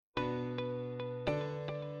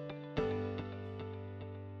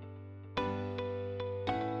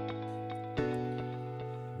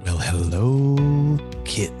Hello,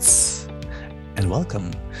 kids, and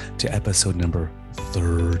welcome to episode number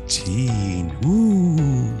 13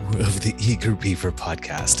 of the Eager Beaver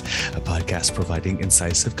podcast, a podcast providing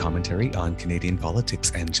incisive commentary on Canadian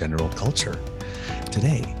politics and general culture.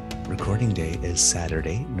 Today, recording day is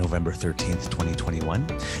Saturday, November 13th, 2021,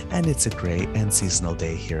 and it's a gray and seasonal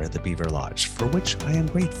day here at the Beaver Lodge, for which I am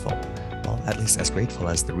grateful. Well, at least as grateful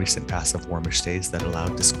as the recent pass of warmish days that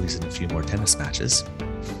allowed to squeeze in a few more tennis matches.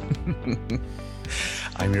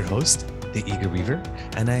 I'm your host, the Eager Beaver,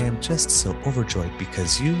 and I am just so overjoyed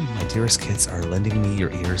because you, my dearest kids, are lending me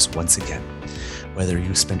your ears once again. Whether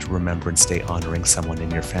you spent Remembrance Day honoring someone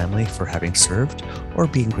in your family for having served, or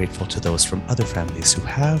being grateful to those from other families who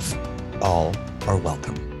have, all are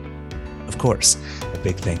welcome. Of course, a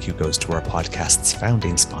big thank you goes to our podcast's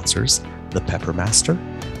founding sponsors, the Peppermaster,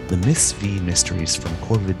 the Miss V Mysteries from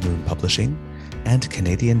Corvid Moon Publishing, and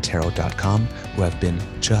CanadianTarot.com, who have been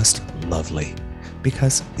just lovely.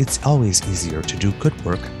 Because it's always easier to do good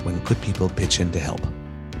work when good people pitch in to help.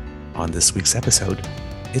 On this week's episode,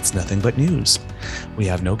 it's nothing but news. We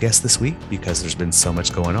have no guest this week because there's been so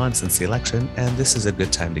much going on since the election, and this is a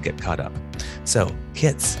good time to get caught up. So,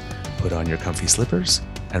 kids, put on your comfy slippers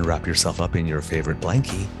and wrap yourself up in your favorite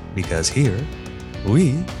blankie, because here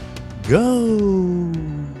we go.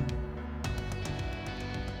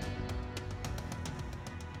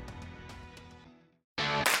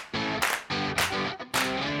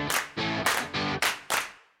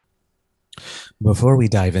 Before we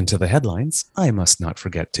dive into the headlines, I must not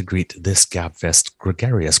forget to greet this Gabfest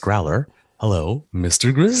gregarious growler. Hello,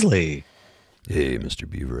 Mr. Grizzly. Hey, Mr.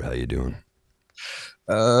 Beaver, how you doing?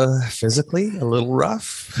 Physically, a little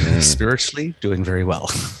rough. Spiritually, doing very well.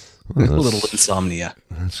 A little insomnia.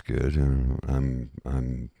 That's good. I'm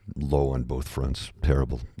low on both fronts.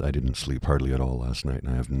 Terrible. I didn't sleep hardly at all last night,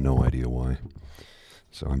 and I have no idea why.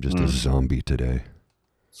 So I'm just a zombie today.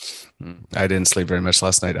 I didn't sleep very much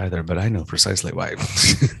last night either, but I know precisely why.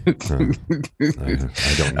 I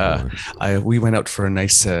don't know. We went out for a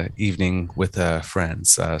nice evening with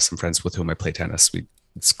friends, some friends with whom I play tennis.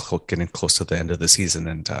 It's getting close to the end of the season,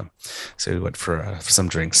 and so we went for some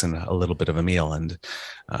drinks and a little bit of a meal. And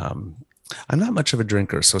I'm not much of a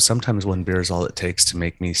drinker, so sometimes one beer is all it takes to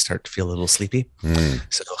make me start to feel a little sleepy.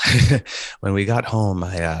 So when we got home,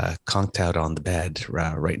 I conked out on the bed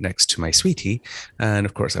right next to my sweetie, and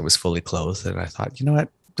of course I was fully clothed, and I thought, you know what,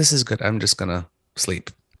 this is good. I'm just gonna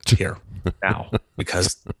sleep here now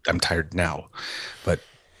because I'm tired now. But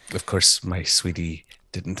of course, my sweetie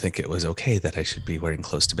didn't think it was okay that I should be wearing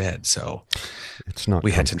clothes to bed. So it's not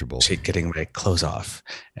we had to negotiate getting my clothes off.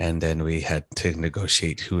 And then we had to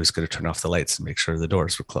negotiate who was going to turn off the lights and make sure the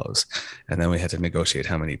doors were closed. And then we had to negotiate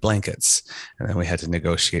how many blankets. And then we had to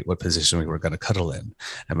negotiate what position we were going to cuddle in.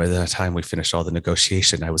 And by the time we finished all the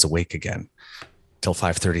negotiation, I was awake again till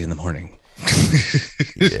 5:30 in the morning.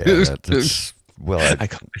 Yeah, that's, well, I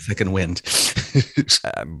caught my second wind.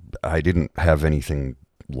 I didn't have anything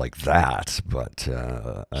like that, but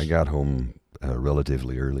I got home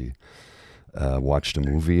relatively early, watched a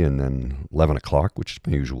movie, and then 11 o'clock, which is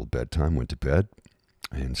my usual bedtime, went to bed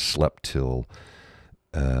and slept till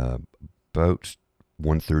about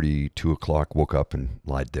 1:30, 2 o'clock, woke up and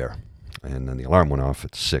lied there. And then the alarm went off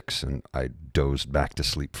at 6, and I dozed back to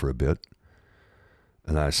sleep for a bit.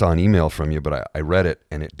 And I saw an email from you, but I read it,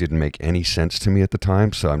 and it didn't make any sense to me at the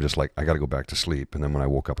time. So I'm just like, I got to go back to sleep. And then when I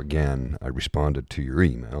woke up again, I responded to your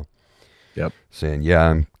email. Yep. Saying, yeah,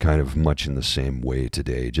 I'm kind of much in the same way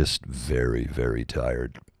today, just very, very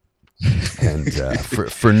tired. And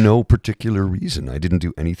for no particular reason. I didn't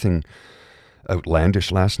do anything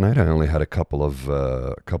outlandish last night. I only had a couple of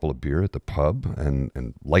beer at the pub,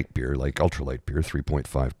 and light beer, like ultralight beer,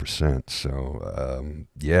 3.5%. So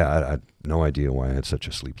yeah, I had no idea why I had such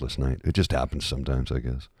a sleepless night. It just happens sometimes, I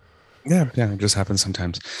guess. Yeah, it just happens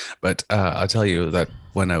sometimes. But I'll tell you that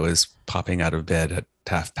when I was popping out of bed at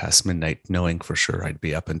midnight, knowing for sure I'd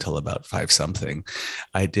be up until about 5 something,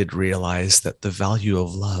 I did realize that the value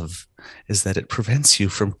of love is that it prevents you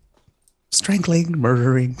from strangling,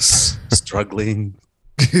 murdering, struggling,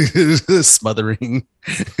 smothering.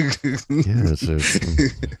 Yeah,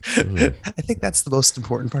 I think that's the most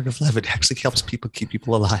important part of love. It actually helps keep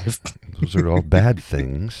people alive. Those are all bad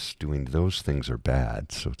things. Doing those things are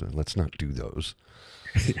bad, so let's not do those.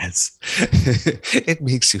 Yes. It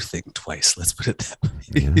makes you think twice, let's put it that way.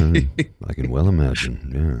 Yeah, I can well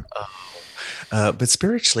imagine, yeah. But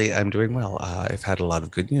spiritually, I'm doing well. I've had a lot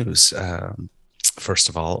of good news. First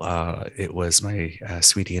of all, it was my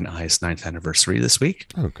sweetie and I's 9th anniversary this week.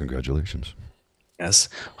 Oh, congratulations. Yes.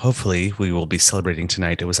 Hopefully we will be celebrating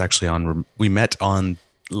tonight. It was actually we met on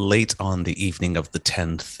late on the evening of the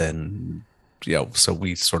 10th, and so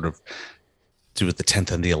we sort of do it the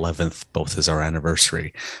 10th and the 11th both as our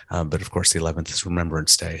anniversary. But of course, the 11th is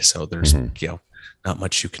Remembrance Day, so there's not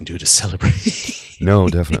much you can do to celebrate. No,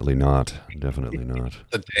 definitely not. Definitely not.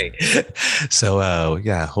 The day. So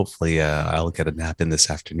yeah, hopefully I'll get a nap in this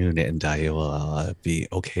afternoon, and I will be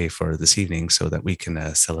okay for this evening so that we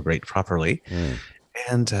can celebrate properly.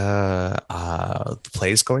 And the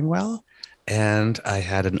play is going well. And I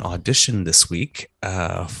had an audition this week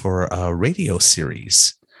for a radio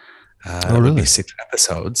series. Oh, It would be really? 6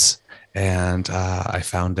 episodes. And I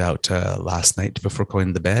found out last night before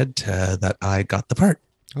going to bed that I got the part.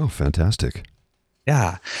 Oh, fantastic.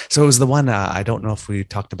 Yeah. So it was the one. I don't know if we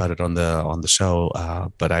talked about it on the show,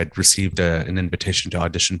 but I'd received an invitation to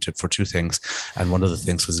audition for two things, and one of the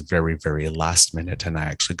things was very, very last minute, and I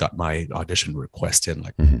actually got my audition request in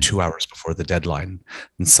like 2 hours before the deadline,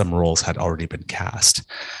 and some roles had already been cast.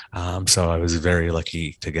 So I was very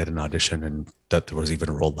lucky to get an audition, and that there was even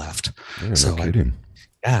a role left. Yeah, So no kidding.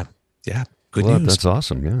 yeah, good Well, news. that's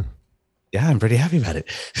awesome. Yeah. Yeah, I'm pretty happy about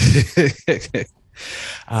it.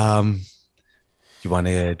 um, you want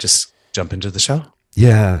to just jump into the show?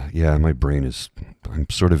 Yeah. My brain is. I'm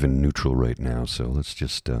sort of in neutral right now, so let's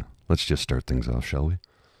just start things off, shall we?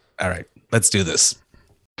 All right, let's do this.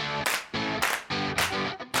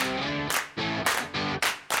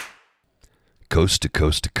 Coast to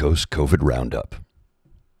coast to coast COVID roundup.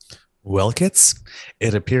 Well, kits,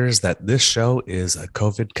 it appears that this show is a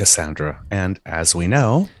COVID Cassandra, and as we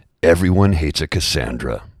know, Everyone hates a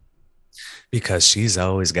Cassandra. because she's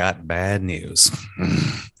always got bad news.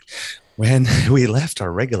 When we left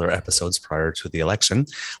our regular episodes prior to the election,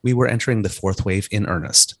 we were entering the fourth wave in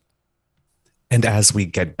earnest. And as we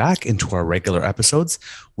get back into our regular episodes,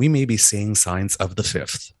 we may be seeing signs of the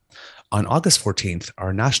fifth. On August 14th,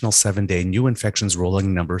 our national 7-day new infections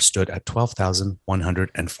rolling number stood at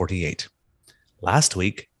 12,148. Last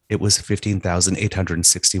week, it was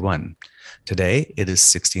 15,861. Today, it is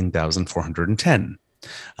 16,410.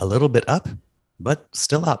 A little bit up, but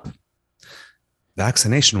still up.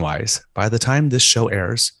 Vaccination-wise, by the time this show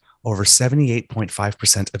airs, over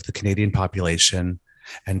 78.5% of the Canadian population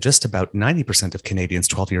and just about 90% of Canadians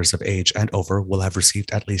 12 years of age and over will have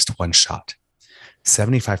received at least one shot.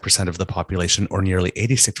 75% of the population, or nearly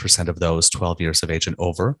 86% of those 12 years of age and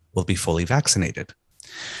over, will be fully vaccinated.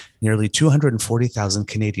 Nearly 240,000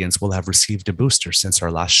 Canadians will have received a booster since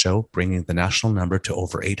our last show, bringing the national number to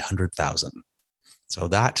over 800,000. So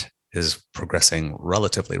that is progressing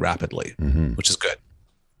relatively rapidly, which is good.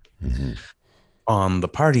 On the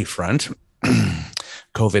party front,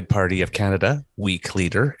 COVID Party of Canada week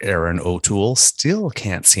leader Erin O'Toole still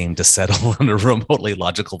can't seem to settle on a remotely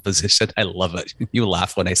logical position. I love it. You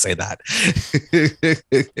laugh when I say that.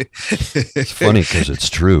 It's funny because it's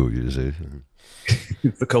true. You see.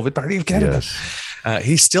 The COVID Party of Canada. Yes.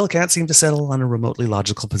 He still can't seem to settle on a remotely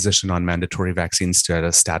logical position on mandatory vaccine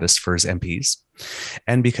status for his MPs.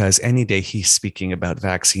 And because any day he's speaking about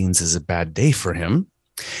vaccines is a bad day for him,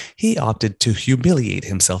 he opted to humiliate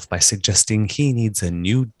himself by suggesting he needs a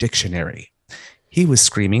new dictionary. He was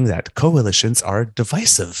screaming that coalitions are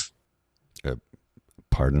divisive.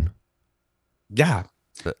 Pardon? Yeah.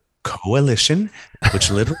 Coalition,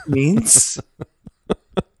 which literally means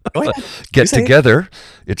get together.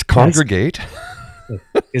 It's congregate.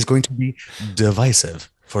 Is going to be divisive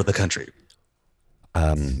for the country.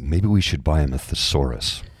 Maybe we should buy him a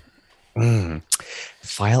thesaurus.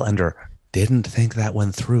 File under didn't think that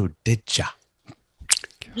one through, did ya?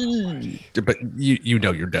 But you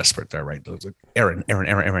know you're desperate there, right? Erin,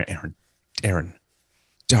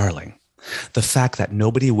 darling, the fact that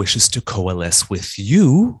nobody wishes to coalesce with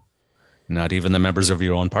you, not even the members of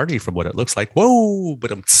your own party from what it looks like, whoa,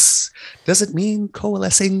 but doesn't mean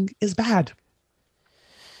coalescing is bad.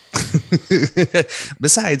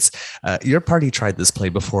 Besides, your party tried this play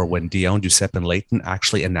before when Dion, Duceppe, and Layton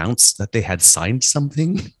actually announced that they had signed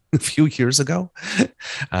something a few years ago.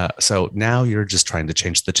 So now you're just trying to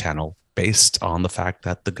change the channel based on the fact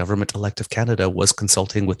that the government-elect of Canada was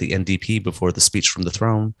consulting with the NDP before the speech from the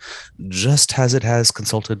throne, just as it has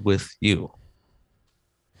consulted with you.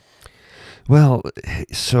 Well,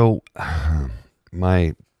 so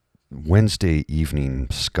my Wednesday evening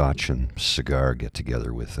scotch and cigar get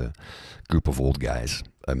together with a group of old guys.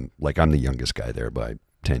 I'm the youngest guy there by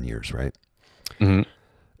 10 years, right? Mm-hmm.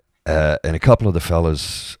 And a couple of the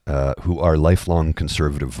fellas who are lifelong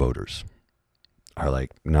conservative voters are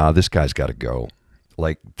like, nah, this guy's got to go.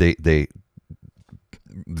 Like they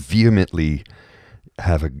vehemently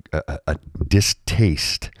have a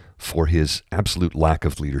distaste for his absolute lack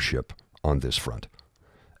of leadership on this front.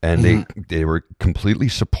 And they were completely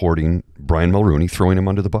supporting Brian Mulroney, throwing him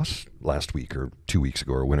under the bus last week or 2 weeks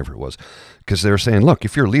ago or whenever it was. Because they're saying, look,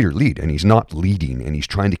 if you're a leader, lead. And he's not leading, and he's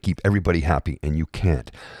trying to keep everybody happy, and you can't.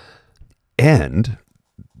 And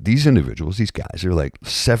these individuals, these guys, are like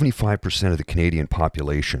 75% of the Canadian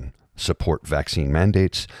population support vaccine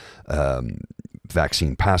mandates,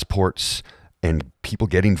 vaccine passports, and people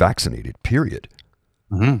getting vaccinated, period.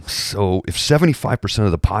 Mm-hmm. So if 75%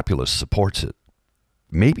 of the populace supports it,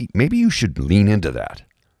 maybe you should lean into that.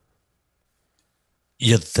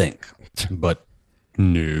 You'd think, but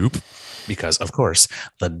nope. Because, of course,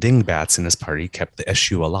 the dingbats in his party kept the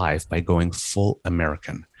issue alive by going full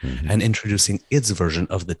American and introducing its version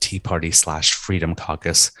of the Tea Party / Freedom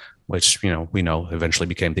Caucus, which, we know eventually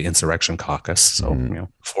became the Insurrection Caucus. So,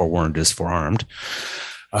 forewarned is forearmed.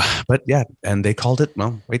 But yeah, and they called it,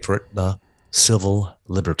 well, wait for it, the Civil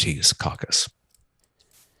Liberties Caucus.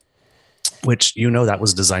 Which, that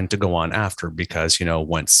was designed to go on after because,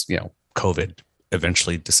 once, COVID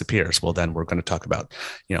eventually disappears, well, then we're going to talk about,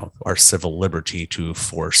 our civil liberty to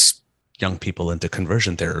force young people into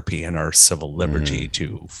conversion therapy, and our civil liberty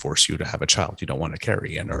to force you to have a child you don't want to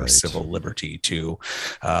carry, and our civil liberty to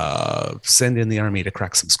send in the army to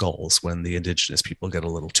crack some skulls when the indigenous people get a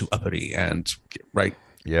little too uppity and right.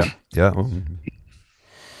 Yeah.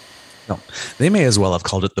 No, they may as well have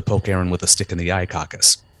called it the Poke Aaron with a stick in the eye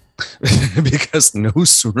caucus. Because no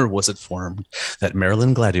sooner was it formed that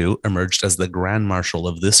Marilyn Gladu emerged as the Grand Marshal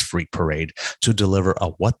of this freak parade to deliver a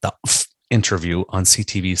what the interview on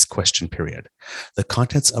CTV's Question Period. The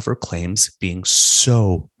contents of her claims being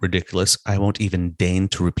so ridiculous, I won't even deign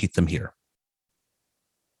to repeat them here.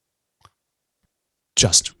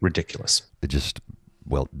 Just ridiculous.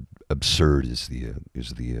 Absurd is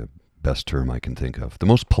the best term I can think of. The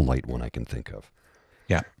most polite one I can think of.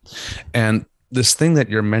 Yeah. And this thing that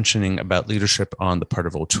you're mentioning about leadership on the part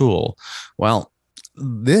of O'Toole, well,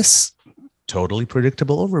 this totally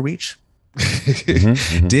predictable overreach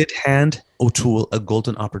did hand O'Toole a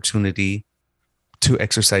golden opportunity to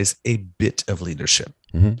exercise a bit of leadership.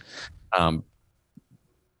 That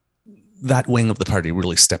wing of the party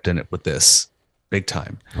really stepped in it with this big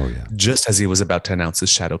time. Oh, yeah. Just as he was about to announce his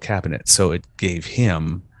shadow cabinet. So it gave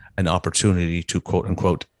him an opportunity to, quote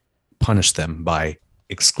unquote, punish them by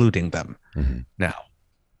excluding them. Now,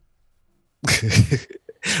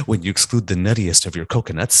 when you exclude the nuttiest of your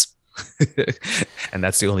coconuts, and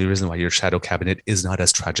that's the only reason why your shadow cabinet is not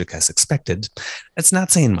as tragic as expected, it's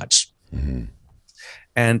not saying much.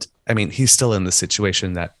 And I mean, he's still in the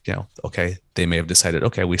situation that, okay, they may have decided,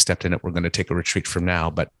 okay, we stepped in it, we're going to take a retreat from now.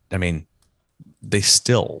 But I mean, they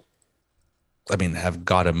still, have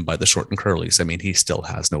got him by the short and curlies. I mean, he still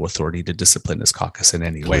has no authority to discipline his caucus in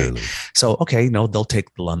any way. So, okay, they'll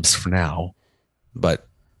take the lumps for now. But,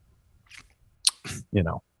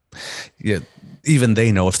 even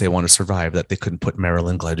they know if they want to survive that they couldn't put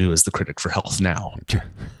Marilyn Gladu as the critic for health now.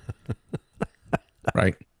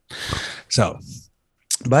 Right? So,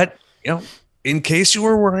 but, in case you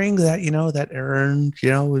were worrying that, that Aaron,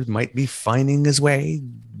 might be finding his way,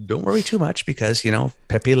 don't worry too much because,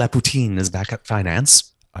 Pepe Lapoutine is back at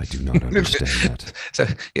finance. I do not understand that. So,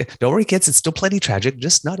 yeah, don't worry, kids. It's still plenty tragic,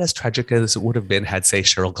 just not as tragic as it would have been had, say,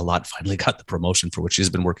 Cheryl Gallant finally got the promotion for which she's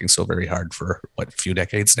been working so very hard for, a few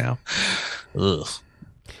decades now. Ugh.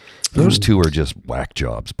 Those two are just whack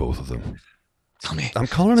jobs, both of them. Tell me. I'm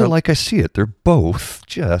calling it like I see it. They're both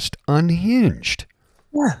just unhinged.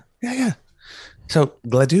 Yeah. So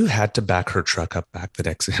Gladu had to back her truck up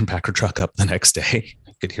the next day.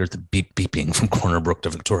 You could hear the beeping from Corner Brook to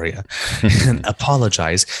Victoria and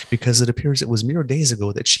apologize because it appears it was mere days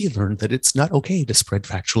ago that she learned that it's not okay to spread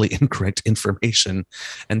factually incorrect information,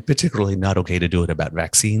 and particularly not okay to do it about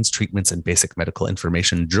vaccines, treatments, and basic medical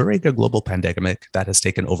information during a global pandemic that has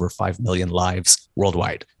taken over 5 million lives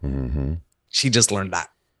worldwide. She just learned that.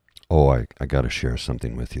 Oh, I got to share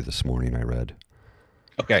something with you this morning I read.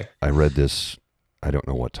 Okay. I read this, I don't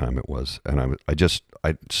know what time it was, and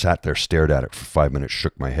I sat there, stared at it for 5 minutes,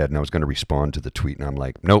 shook my head, and I was going to respond to the tweet, and I'm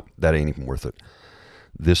like, nope, that ain't even worth it.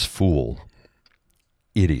 This fool,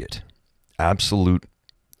 idiot, absolute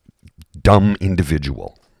dumb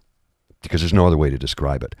individual, because there's no other way to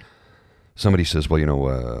describe it. Somebody says,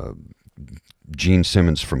 well, Gene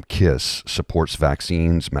Simmons from KISS supports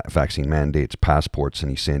vaccines, vaccine mandates, passports,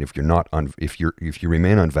 and he's saying if you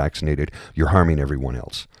remain unvaccinated, you're harming everyone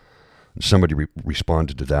else. And somebody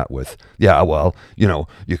responded to that with, yeah, well,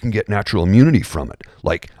 you can get natural immunity from it.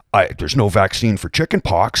 Like, there's no vaccine for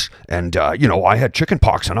chickenpox, and I had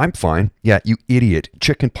chickenpox and I'm fine. Yeah, you idiot.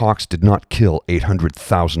 Chickenpox did not kill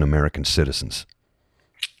 800,000 American citizens.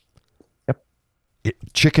 Yep.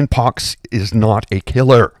 chicken pox is not a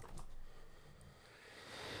killer.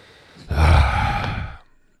 I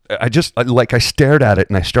stared at it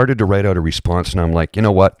and I started to write out a response, and I'm like, you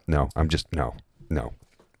know what? No, no.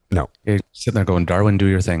 You're sitting there going, Darwin, do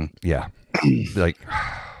your thing. Yeah. Like,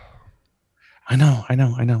 I know.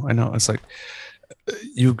 It's like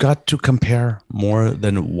you got to compare more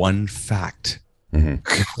than one fact when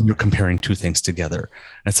you're comparing two things together.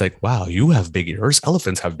 And it's like, wow, you have big ears.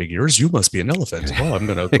 Elephants have big ears. You must be an elephant. Well, I'm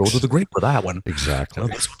going to go to the great for that one. exactly.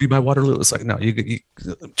 This would be my Waterloo. It's like, no, you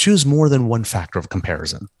choose more than one factor of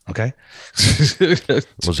comparison. Okay.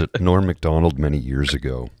 Was it Norm Macdonald many years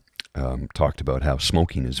ago talked about how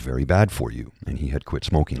smoking is very bad for you, and he had quit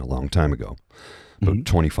smoking a long time ago, about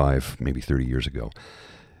 25, maybe 30 years ago.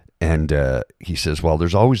 And he says, well,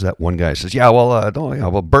 there's always that one guy who says,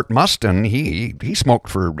 well, Bert Mustin, he smoked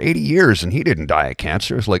for 80 years and he didn't die of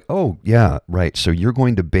cancer. It's like, oh, yeah, right. So you're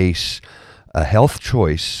going to base a health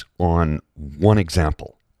choice on one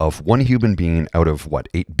example of one human being out of,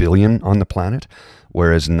 8 billion on the planet,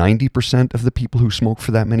 whereas 90% of the people who smoke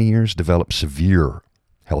for that many years develop severe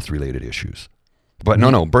health-related issues. But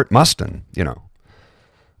no, Bert Mustin,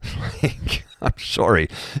 I'm sorry.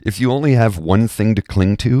 If you only have one thing to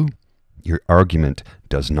cling to, your argument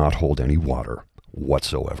does not hold any water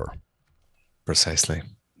whatsoever. Precisely.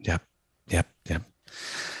 Yep.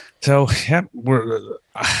 So,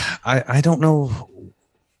 I don't know.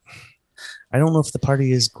 I don't know if the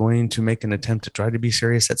party is going to make an attempt to try to be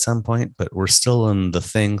serious at some point, but we're still in the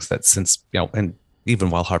things that since, and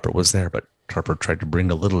even while Harper was there, but Harper tried to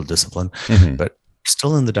bring a little discipline, but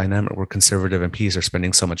still in the dynamic where conservative MPs are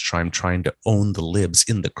spending so much time trying to own the libs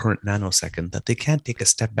in the current nanosecond that they can't take a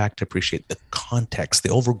step back to appreciate the context, the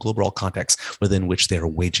overall global context within which they are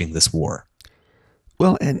waging this war.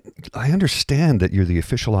 Well, and I understand that you're the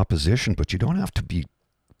official opposition, but you don't have to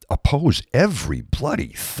oppose every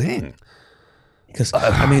bloody thing. Because,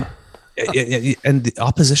 and the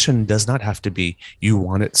opposition does not have to be, you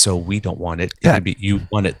want it, so we don't want it. It could be, you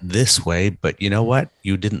want it this way, but you know what?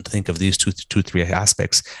 You didn't think of these three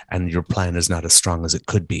aspects, and your plan is not as strong as it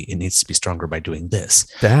could be. It needs to be stronger by doing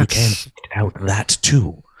this. You can get out that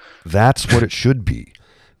too. That's what it should be.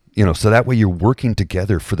 So that way you're working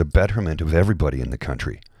together for the betterment of everybody in the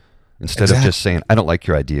country, instead of just saying, I don't like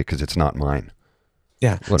your idea because it's not mine.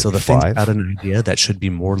 Yeah. So the things about an idea that should be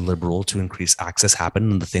more liberal to increase access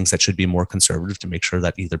happen, and the things that should be more conservative to make sure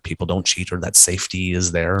that either people don't cheat or that safety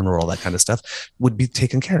is there and all that kind of stuff would be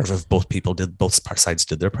taken care of if both sides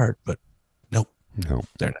did their part. But no,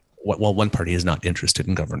 they're not. Well, one party is not interested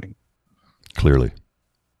in governing. Clearly.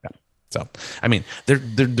 Yeah. So, I mean,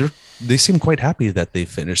 they seem quite happy that they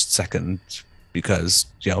finished second because,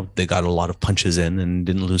 they got a lot of punches in and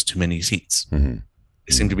didn't lose too many seats.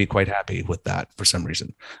 They seem to be quite happy with that for some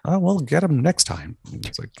reason. Oh, we'll get them next time.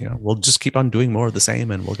 It's like, we'll just keep on doing more of the same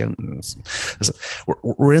and we'll get them.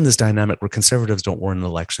 We're in this dynamic where conservatives don't win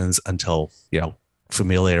elections until,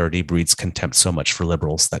 familiarity breeds contempt so much for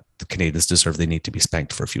liberals that the Canadians deserve they need to be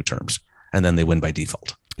spanked for a few terms. And then they win by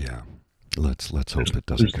default. Yeah. Let's hope it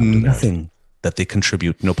doesn't come to nothing that they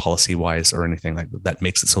contribute, no policy wise or anything like that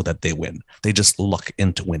makes it so that they win. They just luck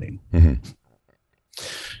into winning.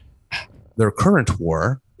 Their current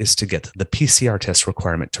war is to get the PCR test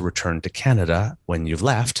requirement to return to Canada when you've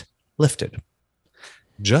left lifted.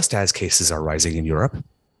 Just as cases are rising in Europe,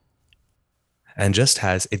 and just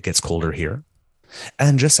as it gets colder here,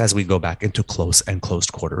 and just as we go back into close and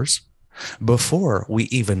closed quarters, before we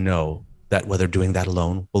even know that whether doing that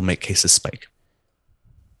alone will make cases spike.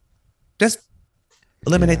 Just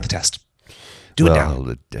eliminate the test. Do it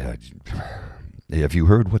now. Have you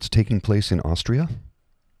heard what's taking place in Austria?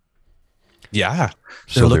 Yeah,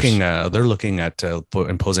 they're looking at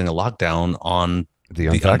imposing a lockdown on the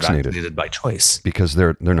unvaccinated by choice because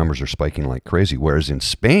their numbers are spiking like crazy. Whereas in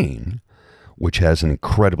Spain, which has an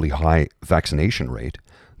incredibly high vaccination rate,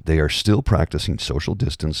 they are still practicing social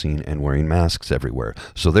distancing and wearing masks everywhere.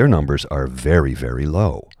 So their numbers are very, very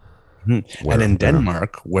low. And in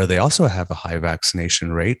Denmark, where they also have a high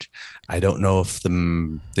vaccination rate, I don't know if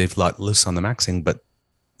they've let loose on the masking, but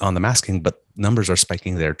numbers are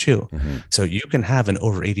spiking there too. So you can have an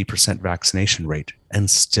over 80% vaccination rate and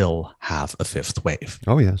still have a fifth wave.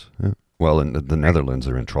 Oh, yes. Yeah. Well, and the Netherlands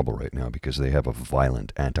are in trouble right now because they have a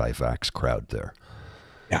violent anti-vax crowd there.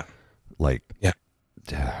 Yeah.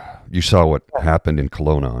 You saw what happened in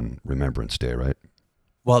Kelowna on Remembrance Day, right?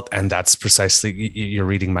 Well, and that's precisely, you're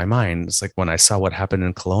reading my mind. It's like when I saw what happened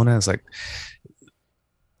in Kelowna, it's like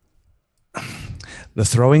The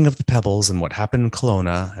throwing of the pebbles and what happened in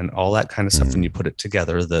Kelowna and all that kind of stuff, when Mhm. you put it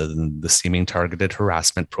together, the seeming targeted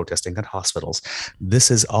harassment, protesting at hospitals, this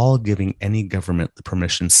is all giving any government the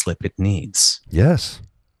permission slip it needs, Yes.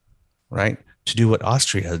 right? To do what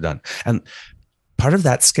Austria has done. And part of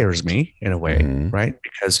that scares me in a way, Hmm. right?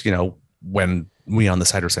 Because, when we on the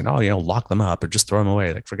side are saying, oh, lock them up or just throw them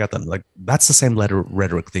away, like forget them, like that's the same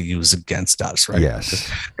rhetoric they use against us, right? Yes.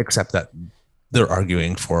 Except that they're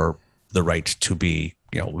arguing for the right to be,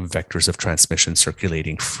 vectors of transmission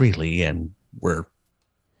circulating freely, and we're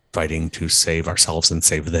fighting to save ourselves and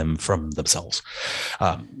save them from themselves.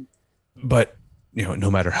 But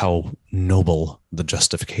no matter how noble the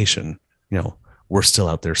justification, we're still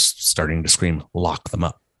out there starting to scream, lock them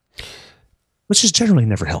up, which is generally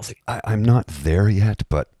never healthy. I'm not there yet,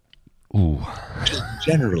 but ooh. Just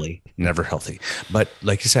generally never healthy. But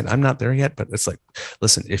like you said, I'm not there yet. But it's like,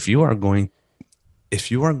 listen, if you are going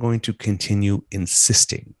to continue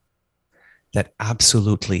insisting that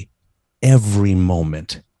absolutely every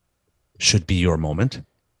moment should be your moment,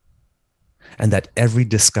 and that every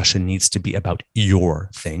discussion needs to be about your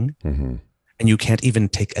thing, Mm-hmm. and you can't even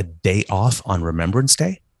take a day off on Remembrance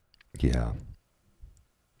Day. Yeah.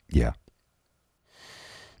 Yeah.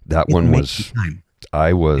 That one was,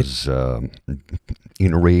 I was,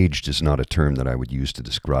 enraged is not a term that I would use to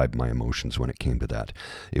describe my emotions when it came to that.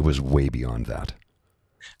 It was way beyond that.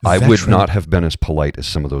 I would not have been as polite as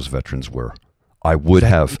some of those veterans were. I would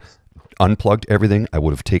have unplugged everything. I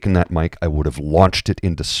would have taken that mic. I would have launched it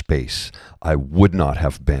into space. I would not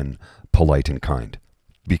have been polite and kind,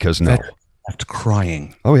 because no. Veterans left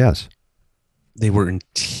crying. Oh, yes. They were in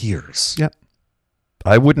tears. Yeah.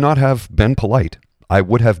 I would not have been polite. I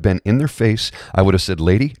would have been in their face. I would have said,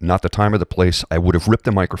 lady, not the time or the place. I would have ripped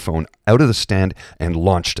the microphone out of the stand and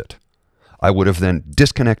launched it. I would have then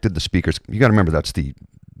disconnected the speakers. You got to remember, that's the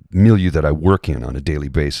milieu that I work in on a daily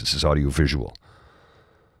basis, is audiovisual.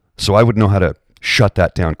 So I would know how to shut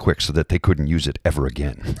that down quick so that they couldn't use it ever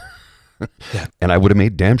again. Yeah. And I would have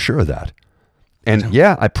made damn sure of that. And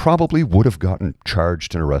yeah, I probably would have gotten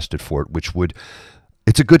charged and arrested for it, which would...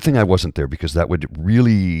 It's a good thing I wasn't there, because that would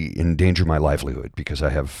really endanger my livelihood, because I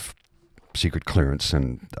have secret clearance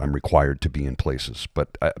and I'm required to be in places.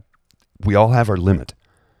 But we all have our limit.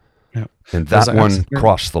 Yeah. And that one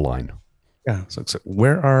crossed the line. Yeah. So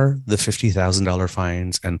where are the $50,000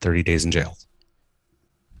 fines and 30 days in jail?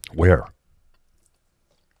 Where?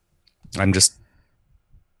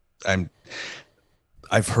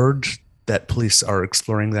 I've heard that police are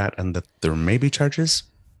exploring that and that there may be charges.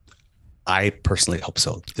 I personally hope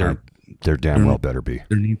so. There damn well better be.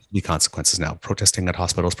 There needs to be consequences now. Protesting at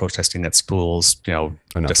hospitals, protesting at schools,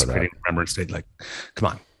 desecrating Remembrance Day. Like, come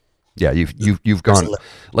on. Yeah, you've gone,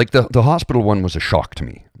 like the hospital one was a shock to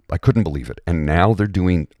me. I couldn't believe it. And now they're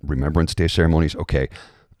doing Remembrance Day ceremonies. Okay,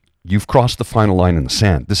 you've crossed the final line in the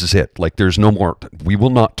sand. This is it. Like, there's no more. We will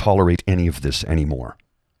not tolerate any of this anymore.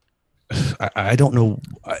 I don't know.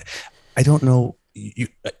 I don't know.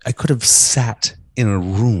 I could have sat in a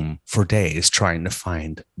room for days trying to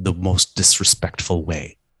find the most disrespectful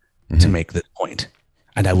way to make this point,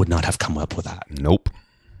 and I would not have come up with that. Nope.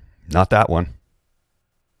 Not that one.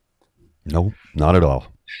 No, not at all.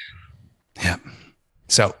 Yeah.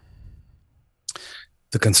 So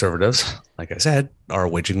the Conservatives, like I said, are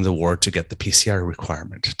waging the war to get the PCR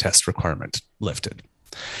test requirement lifted.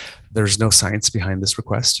 There's no science behind this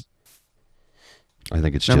request. I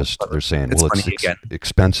think it's just, they're saying, it's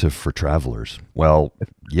expensive for travelers. Well,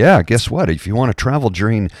 yeah, guess what? If you want to travel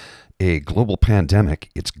during a global pandemic,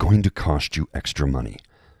 it's going to cost you extra money.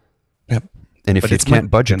 Yep. And if you can't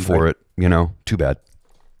budget for it, too bad.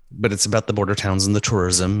 But it's about the border towns and the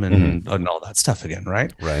tourism and all that stuff again,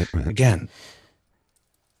 right? Right. Again,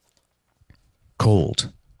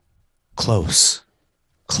 cold, close,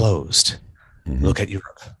 closed. Look at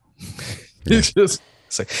Europe.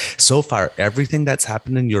 It's like, so far, everything that's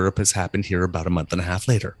happened in Europe has happened here about a month and a half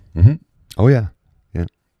later. Oh, yeah. Yeah.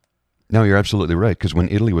 No, you're absolutely right. Because when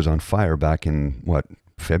Italy was on fire back in,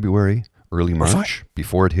 February, early March,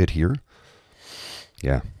 before it hit here.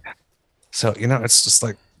 Yeah. So, it's just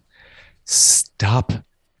like, stop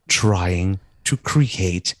trying to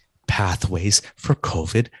create pathways for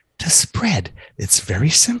COVID to spread. It's very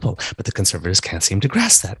simple. But the Conservatives can't seem to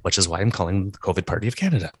grasp that, which is why I'm calling them the COVID Party of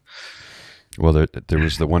Canada. Well, there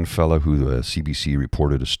was the one fellow who CBC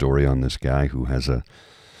reported a story on this guy who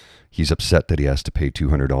he's upset that he has to pay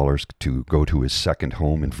 $200 to go to his second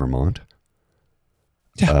home in Vermont.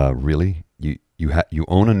 Yeah. Really? You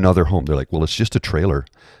own another home. They're like, well, it's just a trailer.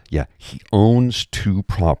 Yeah, he owns two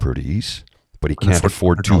properties, but he can't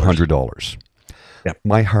afford $200. Yep.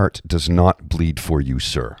 My heart does not bleed for you,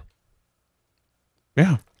 sir.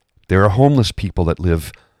 Yeah. There are homeless people that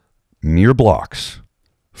live mere blocks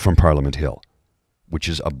from Parliament Hill, which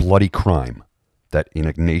is a bloody crime that in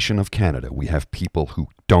a nation of Canada, we have people who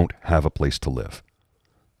don't have a place to live.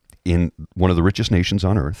 In one of the richest nations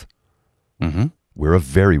on earth, Mm-hmm. we're a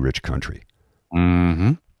very rich country.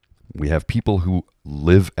 Mm-hmm. We have people who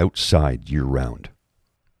live outside year round.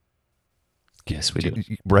 Yes, we do.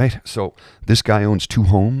 Right? So this guy owns 2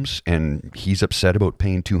 homes and he's upset about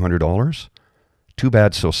paying $200. Too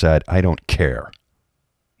bad, so sad. I don't care.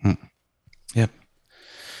 Yep.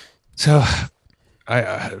 So, like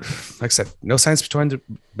I said, no science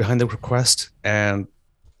behind the request, and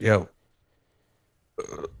the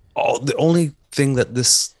only thing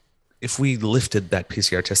that if we lifted that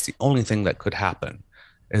PCR test, the only thing that could happen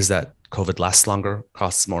is that COVID lasts longer,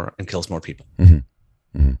 costs more, and kills more people.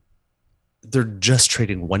 Mm-hmm. Mm-hmm. They're just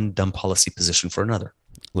trading one dumb policy position for another.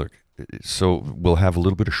 Look, so we'll have a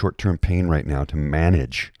little bit of short-term pain right now to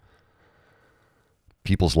manage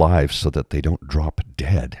people's lives so that they don't drop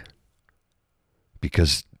dead.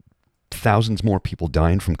 Because thousands more people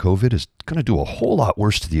dying from COVID is going to do a whole lot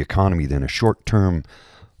worse to the economy than a short-term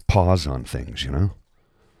pause on things, you know?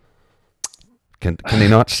 Can they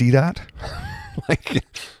not see that? Like,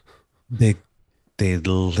 They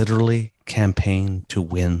literally campaign to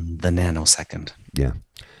win the nanosecond. yeah.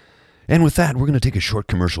 And with that, we're going to take a short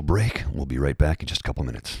commercial break. We'll be right back in just a couple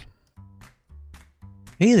minutes.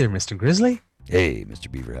 Hey there, Mr. Grizzly. Hey,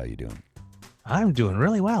 Mr. Beaver, how you doing? I'm doing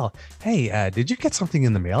really well. Hey, did you get something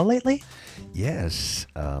in the mail lately? Yes,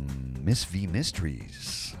 Miss V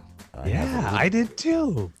Mysteries. I did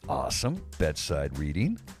too. Awesome bedside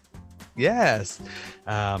reading. Yes.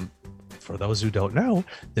 For those who don't know,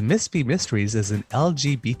 the Miss V Mysteries is an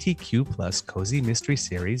LGBTQ plus cozy mystery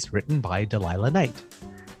series written by Delilah Knight.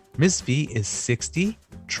 Miss V is 60,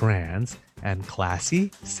 trans, and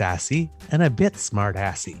classy, sassy, and a bit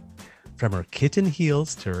smart-assy. From her kitten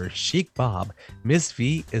heels to her chic bob, Miss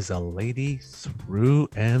V is a lady through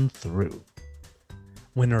and through.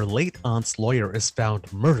 When her late aunt's lawyer is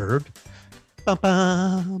found murdered,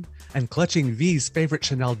 bum-bum, and clutching V's favorite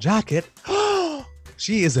Chanel jacket,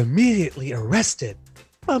 she is immediately arrested.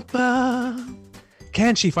 Bum-bum.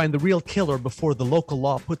 Can she find the real killer before the local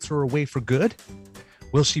law puts her away for good?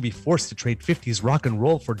 Will she be forced to trade 50s rock and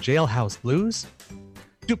roll for jailhouse blues?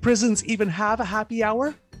 Do prisons even have a happy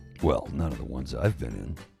hour? Well, none of the ones I've been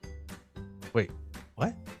in. Wait,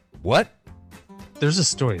 what? What? There's a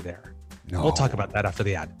story there. No. We'll talk about that after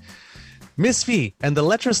the ad. Miss V and the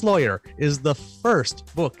Lecherous Lawyer is the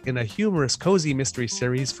first book in a humorous cozy mystery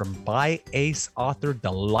series from By Ace author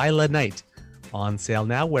Delilah Knight. On sale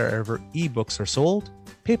now wherever ebooks are sold.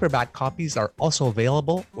 Paperback copies are also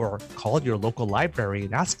available, or call your local library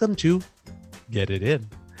and ask them to get it in.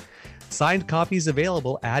 Signed copies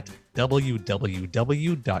available at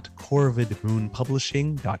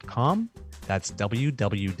www.corvidmoonpublishing.com. That's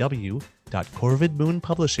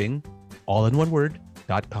www.corvidmoonpublishing, all in one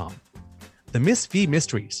word.com. The Miss V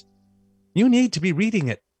Mysteries. You need to be reading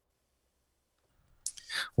it.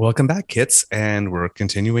 Welcome back, kits, and we're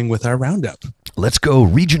continuing with our roundup. Let's go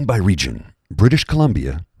region by region. British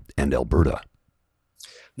Columbia and Alberta.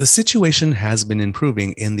 The situation has been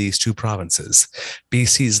improving in these two provinces.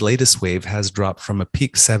 BC's latest wave has dropped from a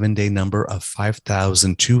peak 7-day number of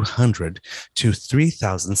 5,200 to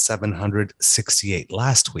 3,768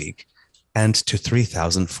 last week and to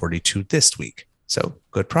 3,042 this week. So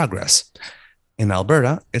good progress. In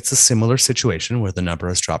Alberta, it's a similar situation where the number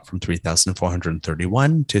has dropped from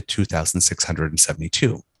 3,431 to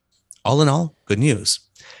 2,672. All in all, good news.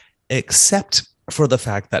 Except for the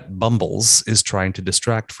fact that Bumbles is trying to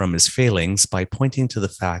distract from his failings by pointing to the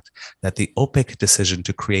fact that the OPEC decision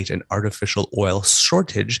to create an artificial oil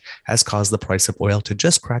shortage has caused the price of oil to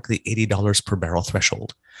just crack the $80 per barrel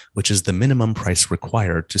threshold, which is the minimum price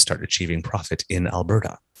required to start achieving profit in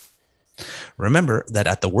Alberta. Remember that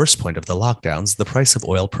at the worst point of the lockdowns, the price of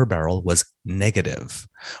oil per barrel was negative.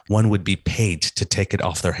 One would be paid to take it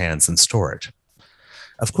off their hands and store it.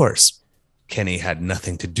 Of course, Kenny had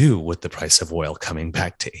nothing to do with the price of oil coming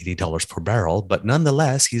back to $80 per barrel, but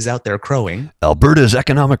nonetheless, he's out there crowing. Alberta's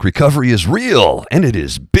economic recovery is real, and it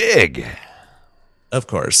is big. Of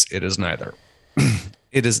course, it is neither.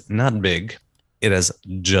 It is not big. It has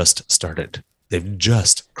just started. They've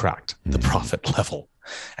just cracked the profit level.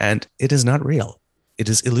 And it is not real. It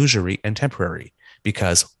is illusory and temporary,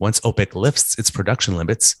 because once OPEC lifts its production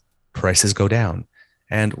limits, prices go down.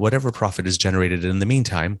 And whatever profit is generated in the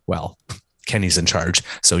meantime, well, Kenny's in charge,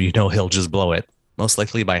 so you know he'll just blow it, most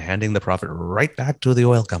likely by handing the profit right back to the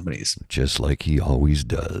oil companies. Just like he always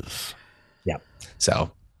does. Yeah.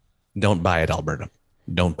 So don't buy it, Alberta.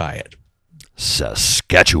 Don't buy it.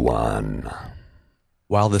 Saskatchewan.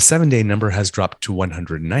 While the 7-day number has dropped to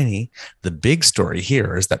 190, the big story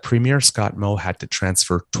here is that Premier Scott Moe had to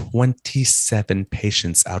transfer 27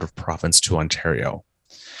 patients out of province to Ontario.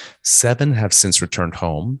 7 have since returned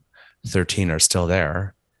home, 13 are still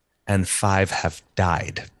there, and 5 have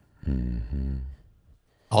died. Mm-hmm.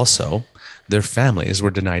 Also, their families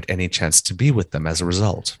were denied any chance to be with them as a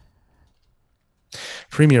result.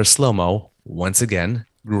 Premier Slow-Mo, once again,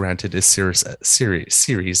 granted a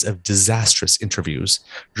series of disastrous interviews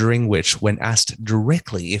during which, when asked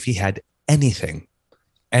directly if he had anything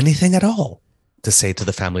at all to say to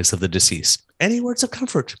the families of the deceased, any words of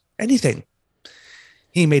comfort, anything,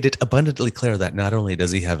 he made it abundantly clear that not only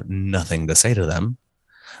does he have nothing to say to them,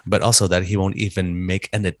 but also that he won't even make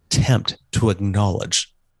an attempt to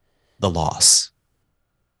acknowledge the loss.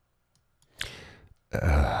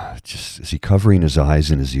 Just is he covering his eyes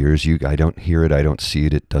and his ears? I don't hear it. I don't see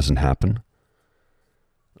it. It doesn't happen.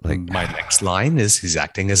 Like my next line is, he's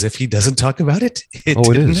acting as if he doesn't talk about it. It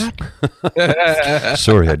is.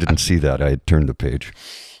 Sorry, I didn't see that. I had turned the page.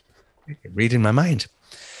 Reading my mind.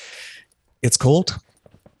 It's cold,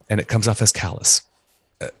 and it comes off as callous.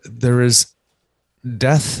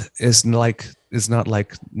 Death is not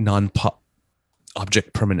like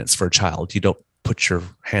non-object permanence for a child. You don't put your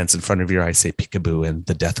hands in front of your eyes, say peekaboo, and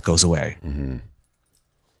the death goes away. Mm-hmm.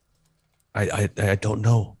 I don't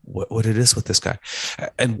know what it is with this guy.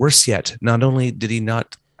 And worse yet, not only did he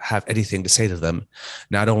not have anything to say to them,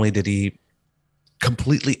 not only did he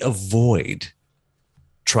completely avoid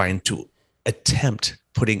trying to attempt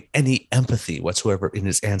putting any empathy whatsoever in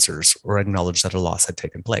his answers or acknowledge that a loss had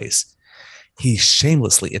taken place, he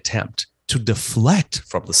shamelessly attempted to deflect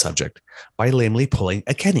from the subject by lamely pulling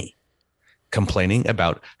a Kenny, complaining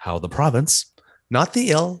about how the province, not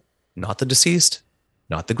the ill, not the deceased,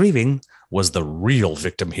 not the grieving, was the real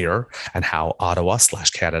victim here, and how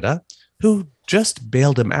Ottawa/Canada, who just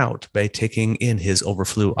bailed him out by taking in his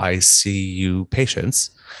overflow ICU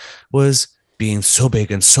patients, was being so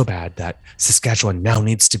big and so bad that Saskatchewan now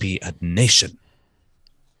needs to be a nation.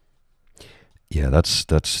 Yeah, that's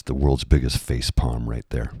the world's biggest facepalm right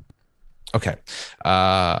there. Okay.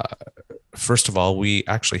 First of all, we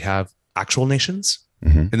actually have actual nations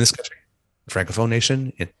Mm-hmm. in this country. Francophone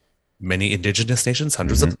nation, in many indigenous nations,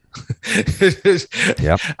 hundreds of them.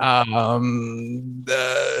 Yep.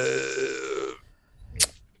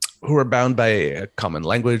 Who are bound by a common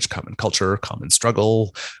language, common culture, common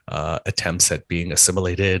struggle, attempts at being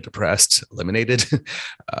assimilated, oppressed, eliminated.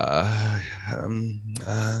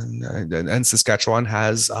 And Saskatchewan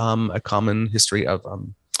has a common history of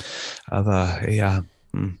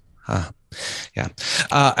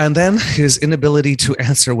and then his inability to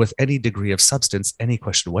answer with any degree of substance any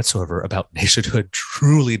question whatsoever about nationhood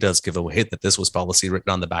truly does give away that this was policy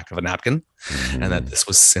written on the back of a napkin, and that this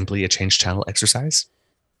was simply a change channel exercise.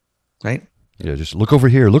 Right? Yeah, just look over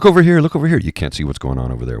here, look over here, look over here. You can't see what's going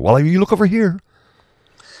on over there. While you look over here.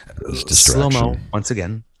 Slow-Mo, once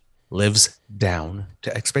again, lives down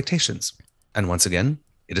to expectations. And once again,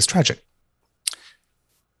 it is tragic.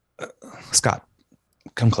 Scott,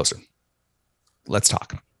 come closer. Let's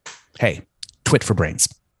talk. Hey, twit for brains.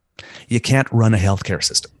 You can't run a healthcare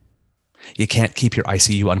system. You can't keep your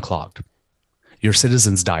ICU unclogged. Your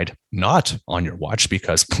citizens died not on your watch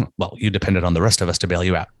because, well, you depended on the rest of us to bail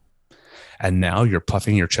you out. And now you're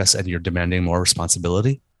puffing your chest and you're demanding more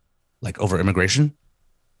responsibility, like over immigration?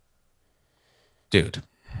 Dude,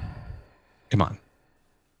 come on.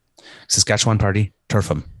 Saskatchewan Party, turf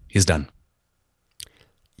him. He's done.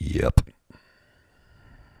 Yep.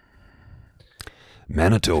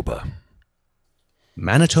 Manitoba.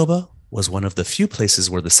 Manitoba was one of the few places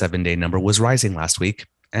where the 7-day number was rising last week,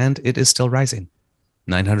 and it is still rising,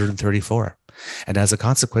 934. And as a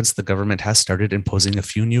consequence, the government has started imposing a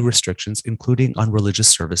few new restrictions, including on religious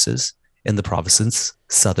services in the province's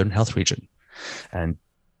southern health region. And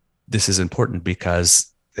this is important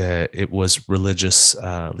because it was religious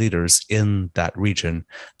leaders in that region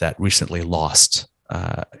that recently lost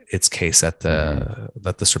its case at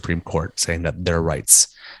the Supreme Court, saying that their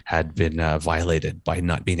rights had been violated by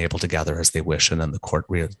not being able to gather as they wish. And then the court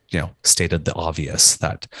stated the obvious,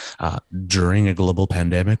 that during a global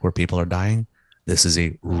pandemic where people are dying, this is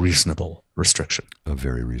a reasonable restriction. A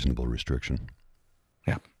very reasonable restriction.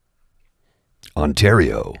 Yeah.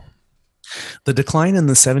 Ontario. The decline in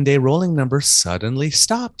the 7-day rolling number suddenly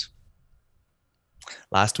stopped.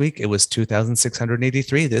 Last week, it was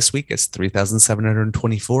 2,683. This week, it's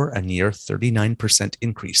 3,724, a near 39%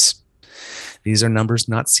 increase. These are numbers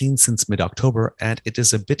not seen since mid-October, and it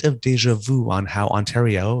is a bit of deja vu on how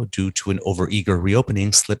Ontario, due to an overeager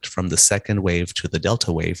reopening, slipped from the second wave to the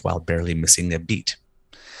Delta wave while barely missing a beat.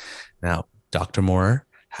 Now, Dr. Moore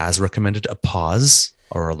has recommended a pause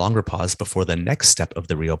or a longer pause before the next step of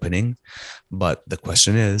the reopening. But the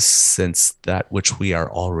question is, since that which we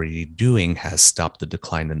are already doing has stopped the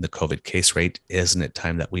decline in the COVID case rate, isn't it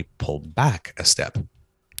time that we pull back a step?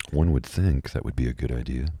 One would think that would be a good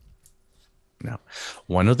idea. Now,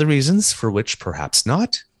 one of the reasons for which perhaps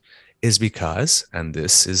not is because, and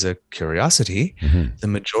this is a curiosity, the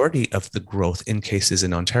majority of the growth in cases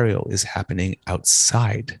in Ontario is happening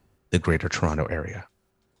outside the Greater Toronto area,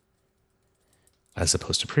 as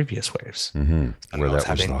opposed to previous waves. Where that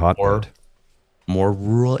was the hotbed. More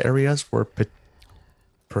rural areas where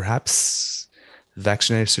perhaps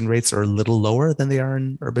vaccination rates are a little lower than they are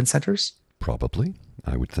in urban centers? Probably,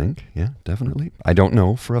 I would think. Yeah, definitely. I don't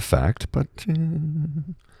know for a fact, but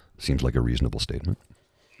seems like a reasonable statement.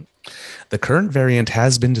 The current variant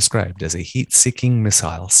has been described as a heat-seeking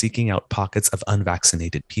missile seeking out pockets of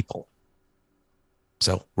unvaccinated people.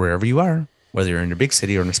 So wherever you are, whether you're in a big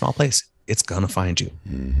city or in a small place, it's going to find you.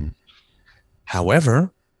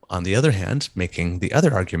 However, on the other hand, making the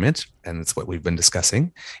other argument, and it's what we've been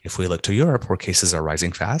discussing, if we look to Europe where cases are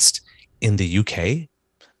rising fast, in the UK,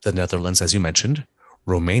 the Netherlands, as you mentioned,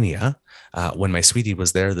 Romania, when my sweetie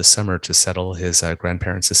was there this summer to settle his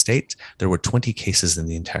grandparents' estate, there were 20 cases in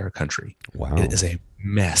the entire country. Wow. It is a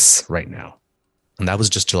mess right now. And that was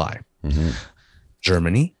just July.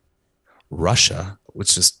 Germany, Russia,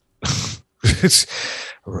 which is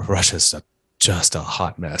Russia's just a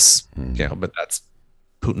hot mess, but that's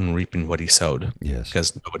Putin reaping what he sowed. Yes.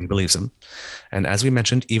 Because nobody believes him. And as we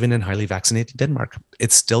mentioned, even in highly vaccinated Denmark,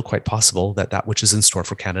 it's still quite possible that that which is in store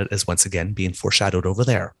for Canada is once again being foreshadowed over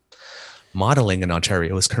there. Modeling in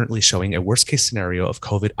Ontario is currently showing a worst case scenario of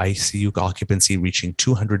COVID ICU occupancy reaching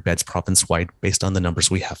 200 beds province-wide based on the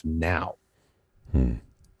numbers we have now.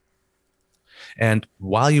 And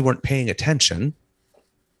while you weren't paying attention,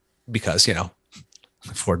 because,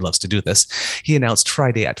 Ford loves to do this, he announced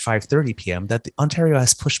Friday at 5:30 p.m. that Ontario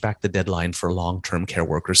has pushed back the deadline for long-term care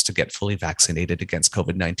workers to get fully vaccinated against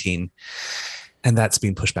COVID-19. And that's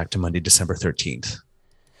being pushed back to Monday, December 13th.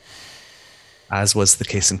 As was the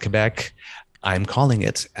case in Quebec, I'm calling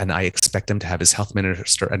it, and I expect him to have his health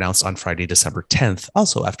minister announce on Friday, December 10th,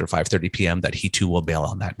 also after 5:30 p.m., that he too will bail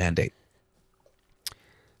on that mandate.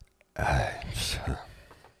 I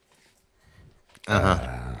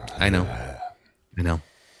know.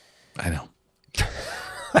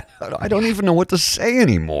 I don't even know what to say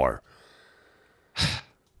anymore.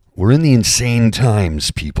 We're in the insane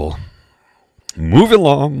times, people. Move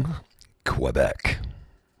along, Quebec.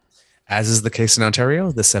 As is the case in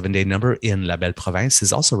Ontario, the 7-day number in La Belle Province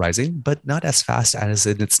is also rising, but not as fast as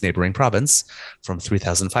in its neighboring province, from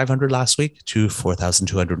 3,500 last week to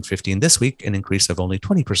 4,215 this week, an increase of only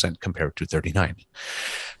 20% compared to 39.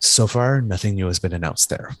 So far, nothing new has been announced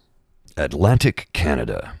there. Atlantic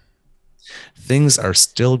Canada. Things are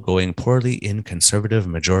still going poorly in Conservative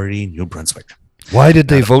majority New Brunswick. Why did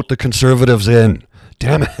they vote the Conservatives in?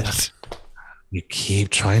 Damn it. We keep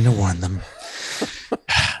trying to warn them.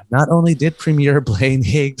 Not only did Premier Blaine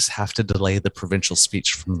Higgs have to delay the provincial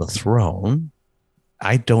speech from the throne,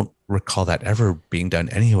 I don't recall that ever being done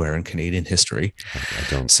anywhere in Canadian history. I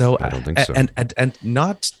don't think so. And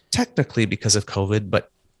not technically because of COVID,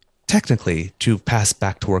 but technically to pass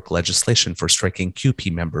back to work legislation for striking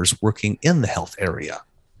QP members working in the health area.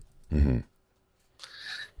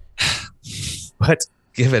 But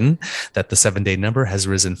given that the 7-day number has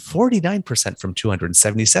risen 49% from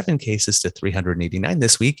 277 cases to 389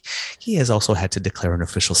 this week, he has also had to declare an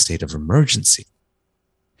official state of emergency.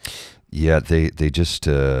 Yeah, they just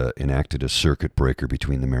enacted a circuit breaker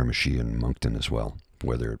between the Miramichi and Moncton as well,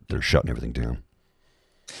 where they're shutting everything down.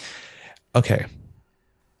 Okay.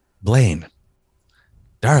 Blaine,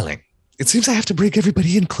 darling, it seems I have to bring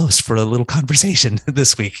everybody in close for a little conversation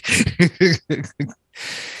this week.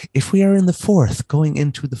 If we are in the 4th, going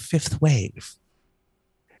into the 5th wave,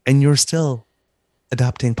 and you're still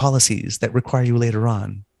adopting policies that require you later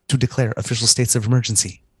on to declare official states of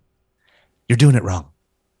emergency, you're doing it wrong.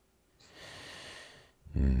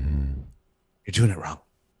 You're doing it wrong.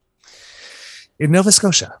 In Nova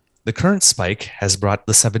Scotia, the current spike has brought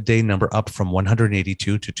the 7-day number up from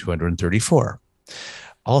 182 to 234.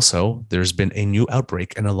 Also, there's been a new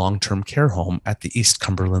outbreak in a long-term care home at the East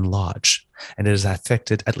Cumberland Lodge, and it has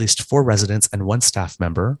affected at least 4 residents and 1 staff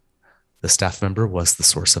member. The staff member was the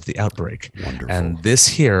source of the outbreak. Wonderful. And this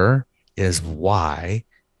here is why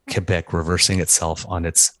Quebec reversing itself on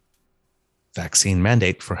its vaccine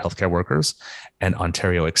mandate for healthcare workers and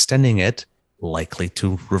Ontario extending it, likely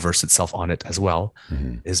to reverse itself on it as well,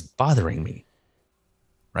 is bothering me,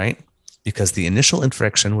 right? Because the initial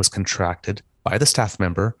infection was contracted by the staff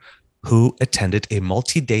member who attended a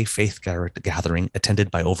multi-day faith gathering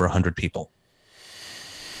attended by over 100 people.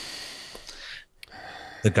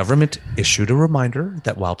 The government issued a reminder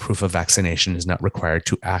that while proof of vaccination is not required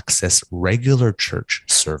to access regular church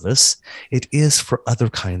service, it is for other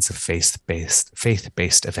kinds of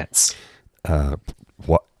faith-based events.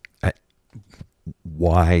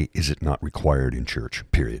 Why is it not required in church?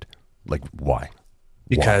 Period. Like, why?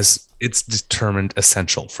 Because it's determined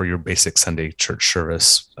essential for your basic Sunday church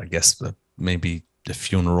service. I guess maybe the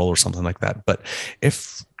funeral or something like that. But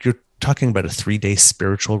if you're talking about a 3-day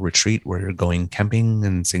spiritual retreat where you're going camping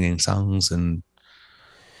and singing songs, and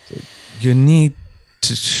you need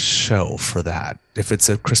to show for that. If it's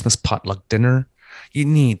a Christmas potluck dinner, you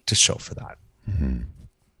need to show for that.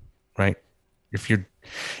 Right? If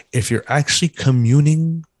you're actually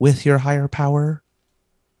communing with your higher power,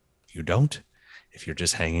 you don't. If you're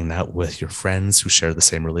just hanging out with your friends who share the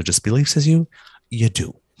same religious beliefs as you, you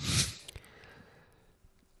do.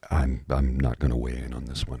 I'm not going to weigh in on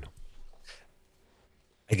this one.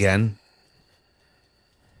 Again,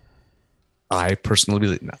 I personally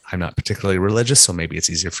believe, I'm not particularly religious, so maybe it's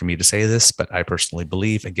easier for me to say this, but I personally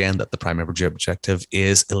believe, again, that the primary objective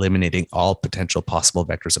is eliminating all potential possible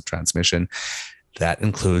vectors of transmission. That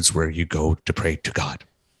includes where you go to pray to God.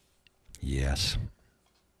 Yes.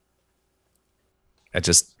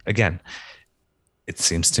 Again, it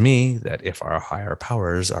seems to me that if our higher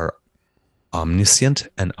powers are omniscient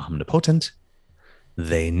and omnipotent,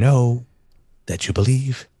 they know that you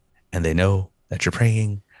believe, and they know that you're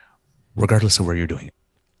praying, regardless of where you're doing it.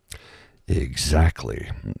 Exactly.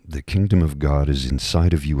 The kingdom of God is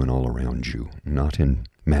inside of you and all around you, not in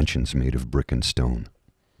mansions made of brick and stone.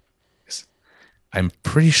 Yes. I'm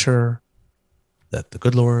pretty sure that the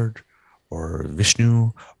good Lord, or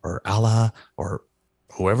Vishnu, or Allah, or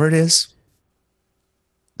whoever it is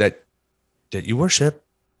that you worship,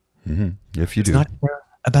 if you it's do, not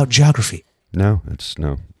about geography. No, that's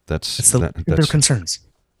their concerns.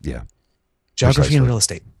 Yeah, geography precisely. And real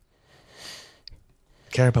estate.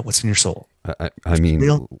 Care about what's in your soul. I mean,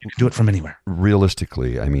 real, you can do it from anywhere.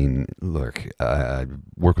 Realistically, I mean, look, I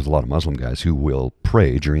work with a lot of Muslim guys who will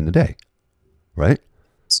pray during the day, right?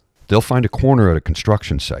 They'll find a corner at a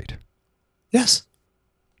construction site. Yes.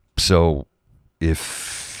 So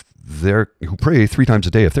if who pray 3 times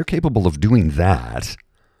a day, if they're capable of doing that,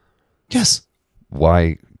 yes,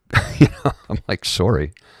 why? I'm like,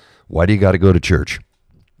 sorry, why do you got to go to church?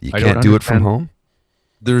 You can't do it from home?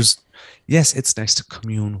 Yes, it's nice to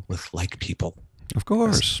commune with like people. Of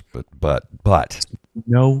course, but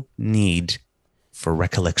no need for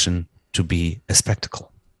recollection to be a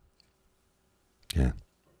spectacle. Yeah.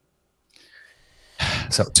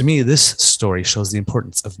 So to me, this story shows the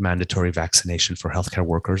importance of mandatory vaccination for healthcare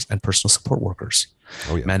workers and personal support workers.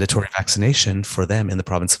 Oh, yeah. Mandatory vaccination for them in the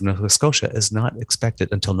province of Nova Scotia is not expected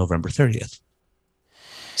until November 30th.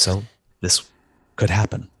 So this could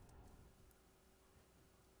happen.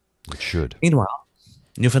 It should. Meanwhile,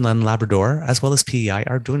 Newfoundland and Labrador, as well as PEI,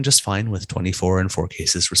 are doing just fine with 24 and 4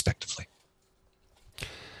 cases respectively.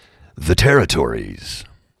 The territories.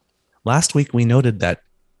 Last week, we noted that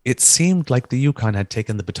it seemed like the Yukon had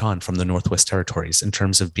taken the baton from the Northwest Territories in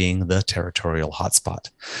terms of being the territorial hotspot.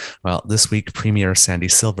 Well, this week, Premier Sandy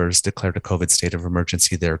Silvers declared a COVID state of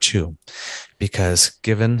emergency there too, because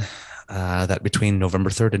given that between November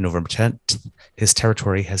 3rd and November 10th, his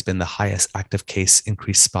territory has been the highest active case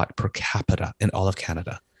increase spot per capita in all of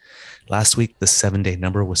Canada. Last week, the 7-day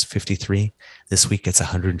number was 53. This week, it's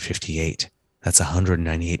 158. That's a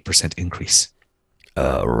 198% increase.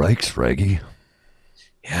 Reichsfraggy.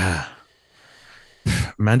 Yeah.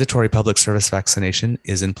 Mandatory public service vaccination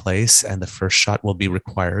is in place, and the first shot will be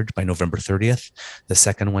required by November 30th. The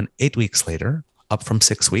second one, 8 weeks later, up from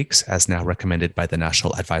 6 weeks, as now recommended by the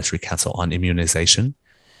National Advisory Council on Immunization,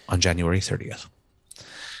 on January 30th.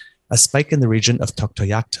 A spike in the region of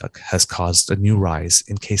Tuktoyaktuk has caused a new rise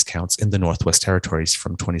in case counts in the Northwest Territories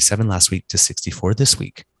from 27 last week to 64 this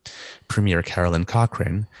week. Premier Carolyn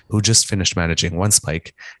Cochrane, who just finished managing one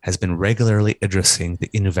spike, has been regularly addressing the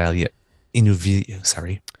Inuvialuit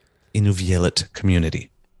community.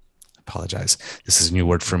 Apologize. This is a new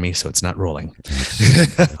word for me, so it's not rolling.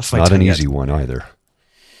 It's not an easy one either.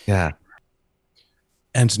 Yeah.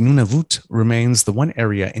 And Nunavut remains the one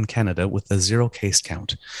area in Canada with a 0 case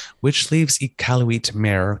count, which leaves Iqaluit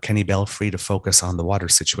Mayor Kenny Bell free to focus on the water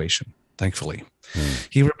situation. thankfully.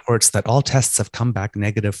 He reports that all tests have come back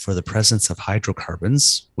negative for the presence of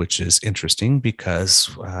hydrocarbons, which is interesting because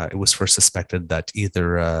it was first suspected that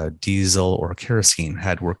either diesel or kerosene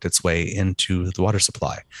had worked its way into the water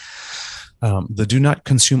supply. The do not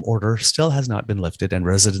consume order still has not been lifted, and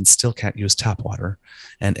residents still can't use tap water.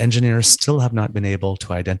 And engineers still have not been able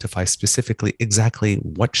to identify specifically exactly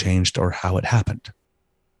what changed or how it happened.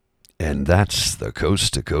 And that's the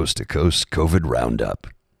Coast to Coast to Coast COVID Roundup.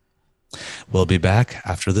 We'll be back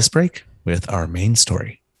after this break with our main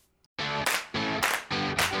story.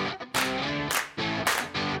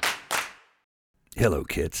 Hello,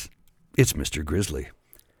 kids. It's Mr. Grizzly,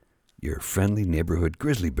 your friendly neighborhood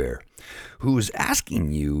grizzly bear, who is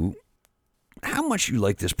asking you how much you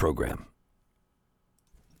like this program.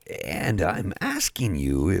 And I'm asking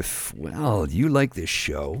you if, well, you like this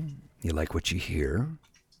show, you like what you hear,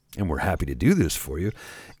 and we're happy to do this for you,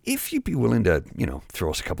 if you'd be willing to, throw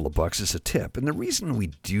us a couple of bucks as a tip. And the reason we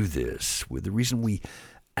do this, the reason we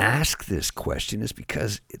ask this question is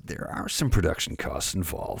because there are some production costs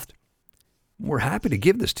involved. We're happy to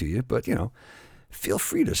give this to you, but, feel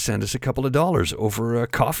free to send us a couple of dollars over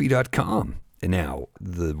coffee.com. And now,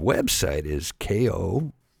 the website is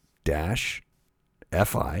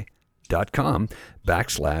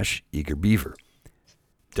ko-fi.com/eagerbeaver.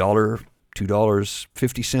 $1, $2,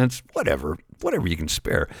 50 cents, whatever you can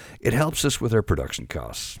spare. It helps us with our production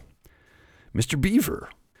costs. Mr. Beaver.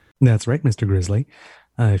 That's right, Mr. Grizzly.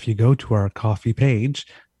 If you go to our coffee page,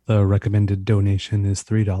 the recommended donation is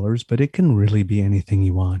 $3, but it can really be anything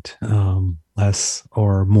you want, less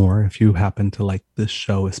or more if you happen to like this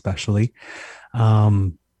show especially.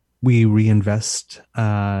 We reinvest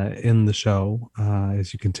in the show.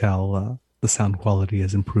 As you can tell, the sound quality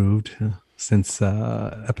has improved since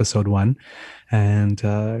episode 1, and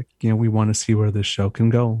we want to see where this show can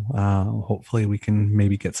go. Hopefully we can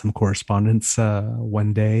maybe get some correspondence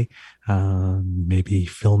one day, maybe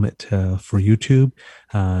film it for YouTube.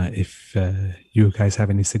 If you guys have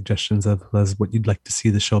any suggestions of what you'd like to see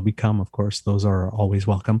the show become, of course those are always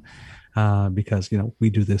welcome, because we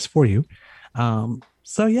do this for you.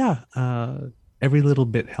 Every little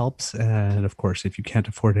bit helps. And of course, if you can't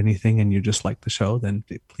afford anything and you just like the show, then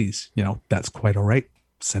please, that's quite all right.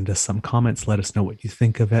 Send us some comments. Let us know what you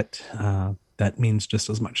think of it. That means just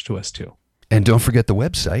as much to us too. And don't forget the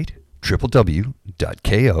website,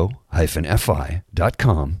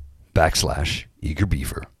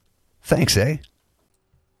 www.ko-fi.com/eagerbeaver. Thanks, eh?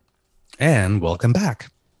 And welcome back.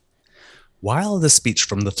 While the speech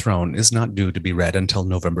from the throne is not due to be read until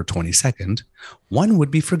November 22nd, one would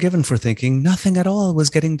be forgiven for thinking nothing at all was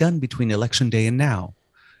getting done between Election Day and now,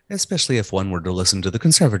 especially if one were to listen to the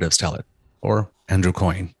Conservatives tell it, or Andrew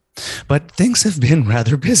Coyne. But things have been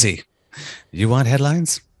rather busy. You want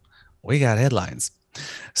headlines? We got headlines.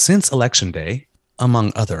 Since Election Day,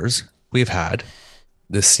 among others, we've had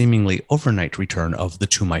the seemingly overnight return of the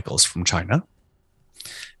two Michaels from China,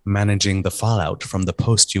 managing the fallout from the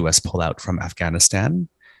post-U.S. pullout from Afghanistan.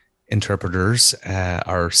 Interpreters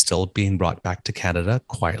are still being brought back to Canada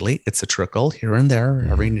quietly. It's a trickle here and there.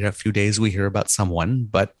 Every few days we hear about someone,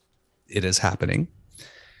 but it is happening.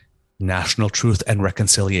 National Truth and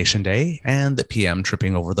Reconciliation Day, and the PM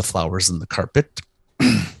tripping over the flowers in the carpet.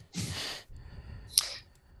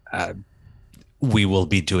 We will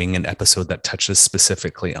be doing an episode that touches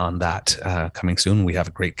specifically on that coming soon. We have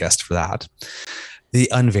a great guest for that. The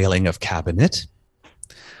unveiling of cabinet,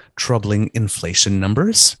 troubling inflation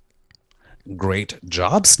numbers, great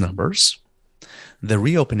jobs numbers, the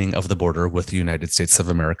reopening of the border with the United States of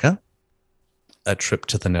America, a trip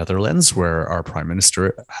to the Netherlands where our Prime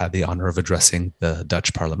Minister had the honor of addressing the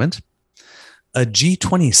Dutch Parliament, a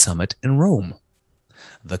G20 summit in Rome,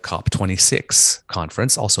 the COP26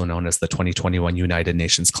 conference, also known as the 2021 United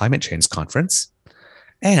Nations Climate Change Conference,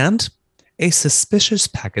 and a suspicious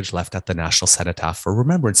package left at the National Cenotaph for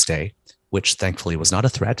Remembrance Day, which thankfully was not a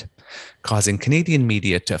threat, causing Canadian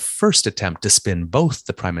media to first attempt to spin both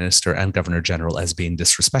the Prime Minister and Governor General as being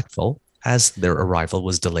disrespectful, as their arrival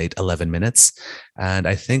was delayed 11 minutes. And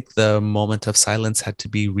I think the moment of silence had to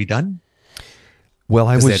be redone. Well,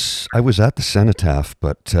 I was at the Cenotaph,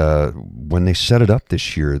 but when they set it up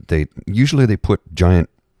this year, they put giant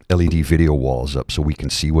LED video walls up so we can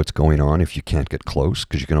see what's going on if you can't get close,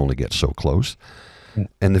 because you can only get so close.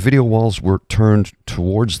 And the video walls were turned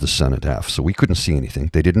towards the Cenotaph, so we couldn't see anything.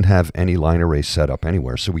 They didn't have any line array set up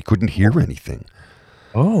anywhere, so we couldn't hear anything.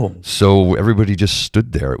 Oh. So everybody just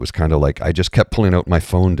stood there. It was kind of like I just kept pulling out my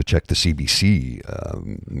phone to check the CBC,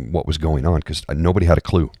 what was going on, because nobody had a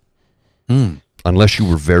clue. Unless you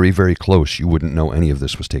were very, very close, you wouldn't know any of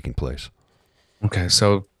this was taking place. Okay,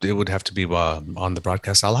 so it would have to be on the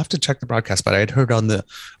broadcast. I'll have to check the broadcast, but I had heard on the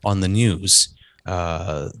news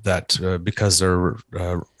that because their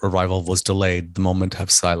arrival was delayed, the moment of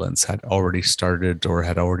silence had already started or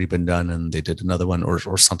had already been done, and they did another one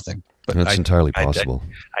or something. But That's entirely possible.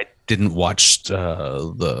 I didn't watch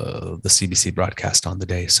the CBC broadcast on the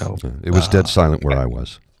day, so It was dead silent where I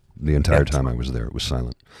was. The entire time I was there, it was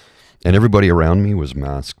silent. And everybody around me was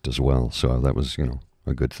masked as well, so that was,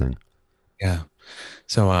 a good thing. yeah.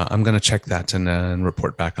 So I'm going to check that and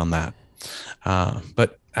report back on that.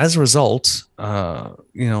 But as a result,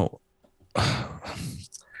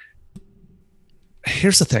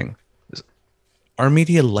 here's the thing. Our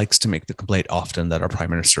media likes to make the complaint often that our prime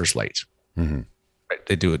minister is late. Mm-hmm. Right?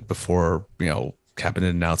 They do it before, cabinet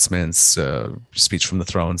announcements, speech from the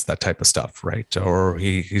thrones, that type of stuff, right? Or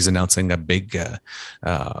he's announcing a big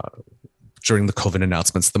during the COVID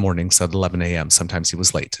announcements, the mornings at 11 a.m. Sometimes he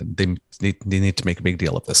was late, and they need to make a big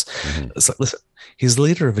deal of this. Mm-hmm. So listen, he's the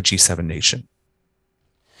leader of a G7 nation,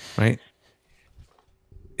 right?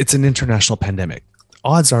 It's an international pandemic.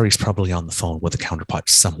 Odds are he's probably on the phone with a counterpart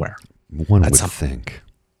somewhere. One would think.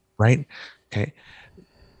 Right? Okay.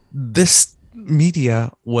 This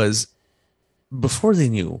media was, before they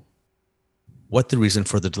knew what the reason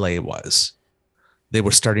for the delay was, they were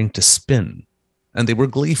starting to spin, and they were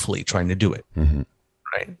gleefully trying to do it. Mm-hmm.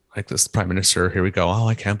 Right? Like this prime minister, here we go. Oh,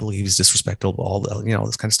 I can't believe he's disrespectful, all the,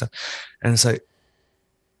 this kind of stuff. And it's like,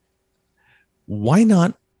 why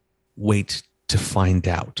not wait to find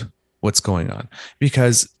out what's going on?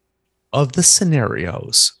 Because of the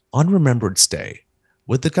scenarios on Remembrance Day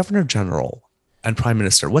with the Governor General and Prime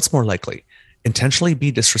Minister, what's more likely? Intentionally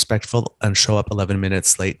be disrespectful and show up 11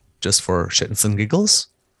 minutes late just for shits and giggles?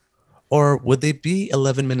 Or would they be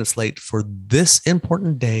 11 minutes late for this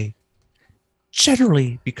important day,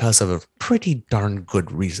 generally because of a pretty darn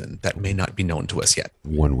good reason that may not be known to us yet?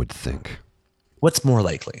 One would think. What's more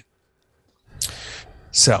likely?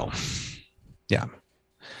 So, yeah.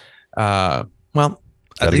 Well,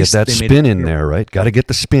 got to get that spin in there, right? Got to get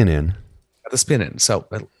the spin in. Got the spin in. So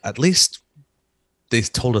at least they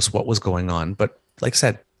told us what was going on. But like I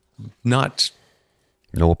said, no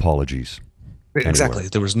apologies. Exactly. Anywhere.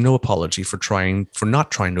 There was no apology for not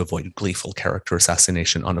trying to avoid gleeful character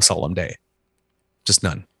assassination on a solemn day. Just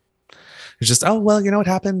none. It's just, oh, well, you know what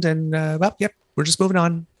happened? And, yep, we're just moving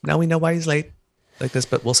on. Now we know why he's late like this,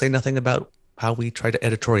 but we'll say nothing about how we try to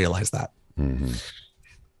editorialize that. Mm-hmm.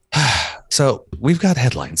 So we've got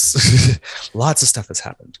headlines. Lots of stuff has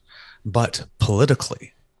happened. But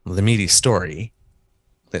politically, the meaty story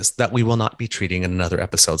is that we will not be treating in another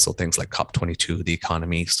episode. So things like COP22, the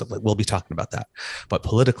economy, stuff like we'll be talking about that. But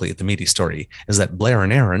politically, the meaty story is that Blair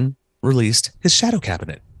and Aaron released his shadow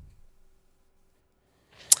cabinet.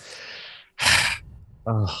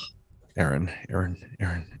 Oh, Aaron.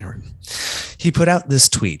 He put out this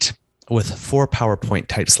tweet with 4 PowerPoint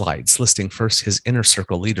type slides listing first his inner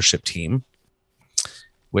circle leadership team,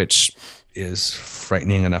 which is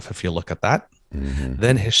frightening enough if you look at that. Mm-hmm.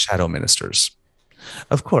 Then his shadow ministers.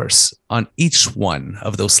 Of course, on each one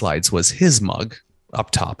of those slides was his mug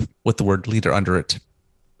up top with the word leader under it.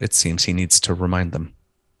 It seems he needs to remind them.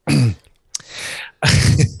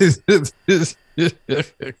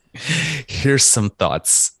 Here's some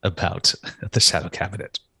thoughts about the shadow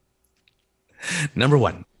cabinet. Number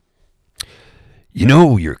 1.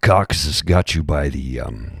 Your caucus got you by the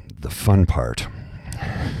fun part.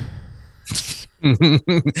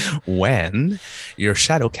 When your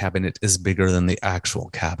shadow cabinet is bigger than the actual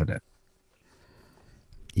cabinet.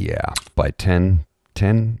 Yeah, by 10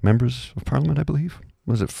 members of parliament, I believe.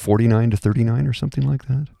 Was it 49 to 39 or something like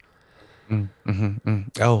that?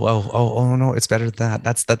 Oh no, it's better than that.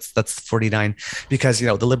 That's 49, because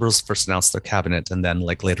the Liberals first announced their cabinet, and then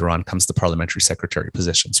like later on comes the parliamentary secretary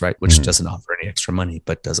positions, right, which doesn't offer any extra money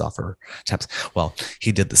but does offer taps. Well,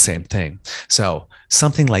 he did the same thing. So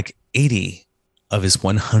something like 80 of his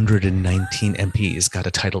 119 MPs got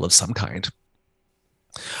a title of some kind.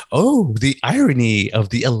 Oh, the irony of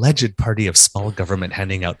the alleged party of small government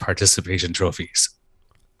handing out participation trophies.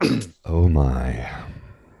 Oh my.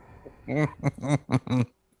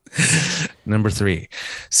 Number 3,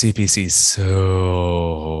 CPC so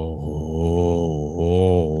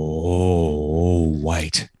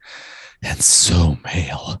white and so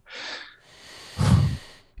male.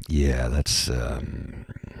 Yeah, that's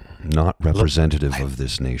not representative of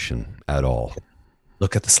this nation at all.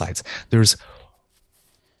 Look at the slides. There's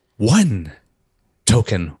one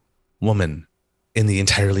token woman in the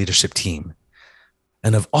entire leadership team.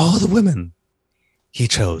 And of all the women, he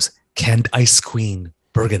chose Candice Queen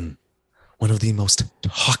Bergen, one of the most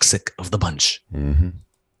toxic of the bunch. Mm-hmm.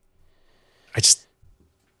 I just,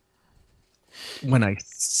 when I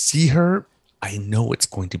see her, I know it's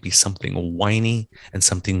going to be something whiny and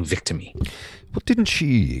something victimy. Well, didn't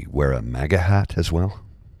she wear a MAGA hat as well?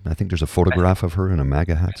 I think there's a photograph of her in a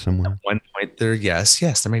MAGA hat somewhere. At one point there, yes,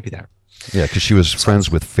 there may be that. Yeah, because she was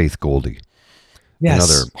friends with Faith Goldie,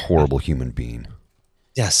 another Yes. horrible human being.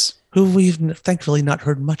 Yes. Who we've thankfully not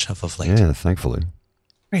heard much of late. Yeah, thankfully.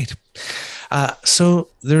 Great. So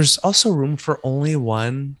there's also room for only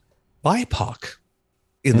one BIPOC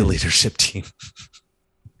in the leadership team.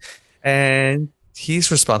 And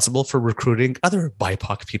he's responsible for recruiting other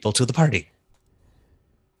BIPOC people to the party.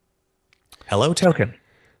 Hello, Token.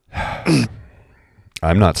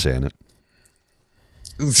 I'm not saying it.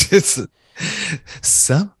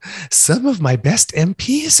 Some of my best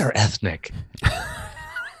MPs are ethnic.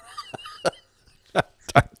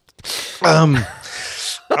 I'm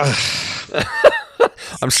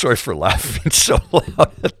sorry for laughing so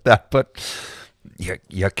loud at that, but you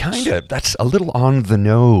kind of, that's a little on the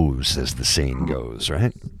nose, as the saying goes,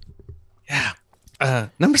 right? Yeah.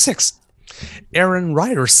 Number 6, Aaron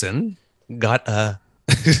Ryerson got put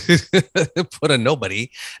a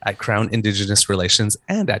nobody at Crown Indigenous Relations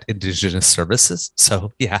and at Indigenous Services.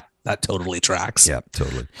 So yeah, that totally tracks. Yeah,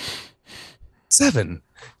 totally. 7,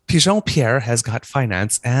 Pigeon Pierre has got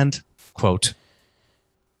finance and, quote,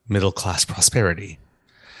 middle class prosperity,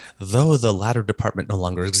 though the latter department no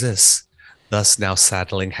longer exists, thus now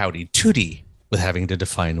saddling Howdy Tooty with having to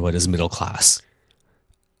define what is middle class.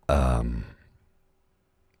 You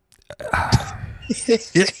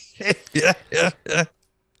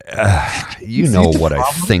know what I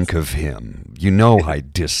think of him. You know I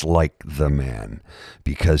dislike the man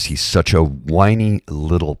because he's such a whiny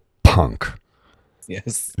little punk.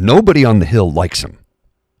 Yes. Nobody on the Hill likes him.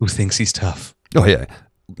 Who thinks he's tough? Oh, yeah.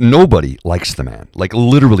 Nobody likes the man. Like,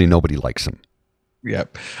 literally nobody likes him.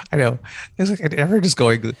 Yep. I know. It's like Aaron is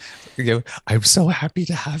going, I'm so happy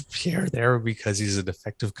to have Pierre there because he's an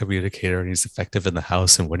effective communicator and he's effective in the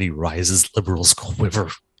House. And when he rises, liberals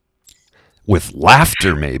quiver. With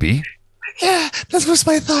laughter, maybe. Yeah, that was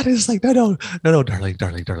my thought. It's like, no, darling.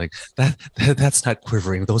 That's not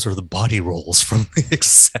quivering. Those are the body rolls from the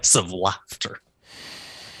excessive laughter.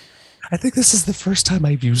 I think this is the first time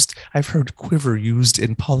I've heard quiver used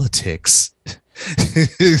in politics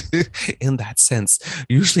in that sense.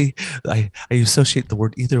 Usually I associate the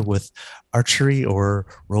word either with archery or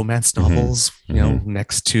romance novels,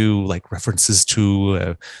 next to like references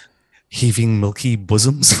to heaving milky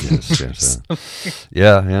bosoms. Yes.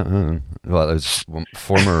 Yeah. Well, as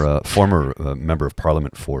former member of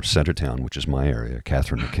Parliament for Centretown, which is my area,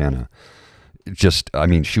 Catherine McKenna,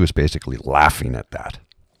 she was basically laughing at that.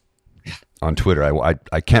 On Twitter,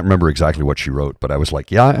 I can't remember exactly what she wrote, but I was like,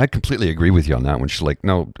 yeah, I completely agree with you on that one. She's like,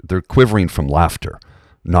 no, they're quivering from laughter,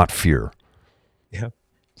 not fear. Yeah.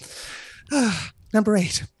 Number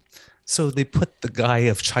 8. So they put the guy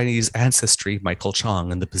of Chinese ancestry, Michael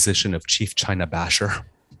Chong, in the position of chief China basher.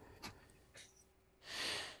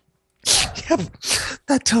 Yep,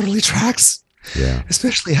 that totally tracks. Yeah.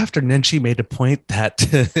 Especially after Nenshi made a point that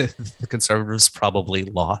the Conservatives probably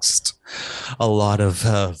lost a lot of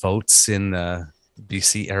votes in the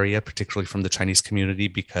BC area, particularly from the Chinese community,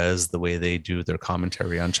 because the way they do their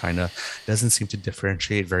commentary on China doesn't seem to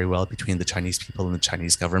differentiate very well between the Chinese people and the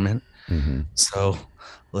Chinese government. Mm-hmm. So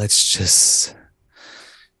let's just...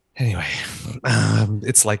 Anyway,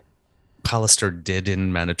 it's like Pallister did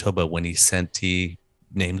in Manitoba when he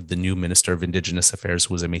named the new Minister of Indigenous Affairs,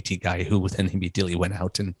 who was a Métis guy, who then immediately went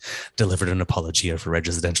out and delivered an apologia for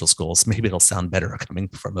residential schools. Maybe it'll sound better coming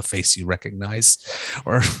from a face you recognize.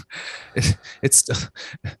 Or it's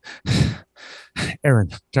Aaron,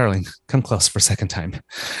 darling, come close for a second time.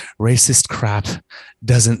 Racist crap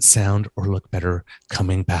doesn't sound or look better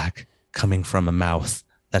coming from a mouth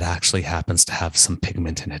that actually happens to have some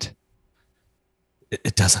pigment in it.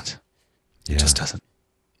 It doesn't. Yeah. It just doesn't.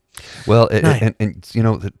 Well, and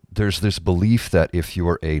there's this belief that if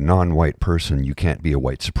you're a non-white person, you can't be a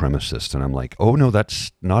white supremacist. And I'm like, oh, no,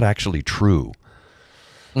 that's not actually true.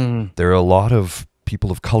 Mm. There are a lot of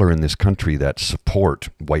people of color in this country that support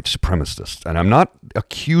white supremacists. And I'm not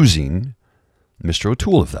accusing Mr.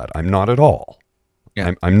 O'Toole of that. I'm not at all.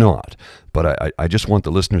 Yeah. I'm not. But I just want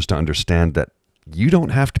the listeners to understand that you don't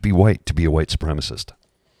have to be white to be a white supremacist.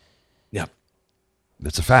 Yeah.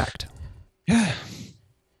 It's a fact. Yeah.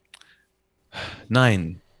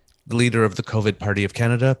 9, the leader of the COVID Party of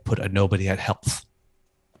Canada put a nobody at health.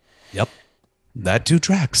 Yep, that too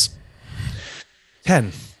tracks.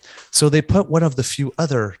 10, so they put one of the few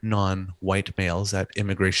other non-white males at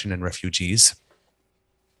Immigration and Refugees.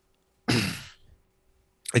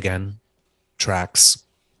 Again, tracks.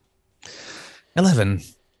 11.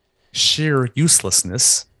 Sheer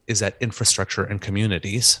uselessness is at infrastructure and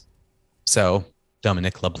communities. So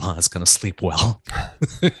Dominic LeBlanc is going to sleep well.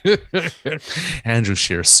 Andrew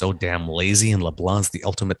Scheer's so damn lazy, and LeBlanc's the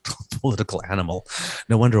ultimate political animal.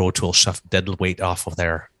 No wonder O'Toole shoved dead weight off of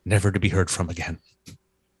there, never to be heard from again.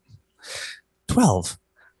 12.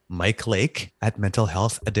 Mike Lake at Mental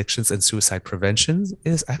Health, Addictions, and Suicide Prevention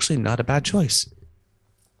is actually not a bad choice.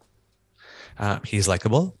 He's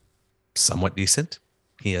likable, somewhat decent.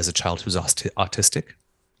 He has a child who's autistic.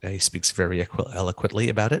 He speaks very eloquently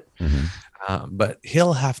about it. But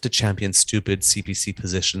he'll have to champion stupid CPC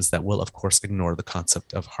positions that will, of course, ignore the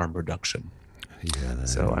concept of harm reduction. Yeah,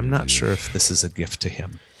 so I'm not sure if this is a gift to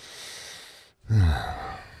him.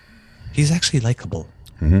 He's actually likable.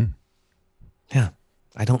 Yeah.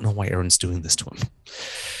 I don't know why Aaron's doing this to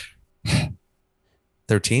him.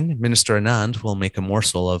 13. Minister Anand will make a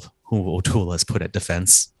morsel of who O'Toole has put at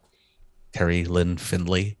defense. Terry Lynn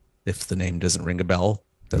Findlay, if the name doesn't ring a bell.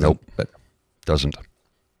 Nope. But doesn't.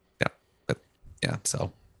 Yeah,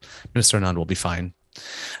 so Minister Anand will be fine.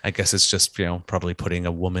 I guess it's just, probably putting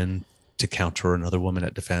a woman to counter another woman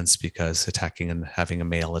at defense, because attacking and having a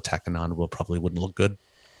male attack Anand wouldn't look good.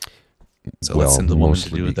 So let's send the woman to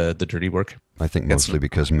do the dirty work. I think mostly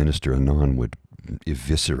because Minister Anand would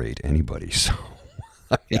eviscerate anybody. So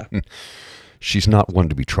yeah, she's not one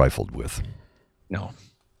to be trifled with. No.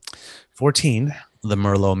 14, the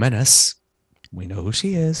Merlot Menace, we know who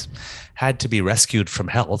she is, had to be rescued from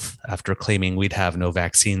health after claiming we'd have no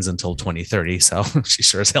vaccines until 2030. So she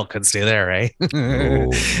sure as hell couldn't stay there, eh?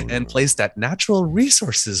 And placed at Natural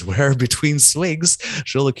Resources, where between swigs,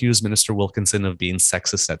 she'll accuse Minister Wilkinson of being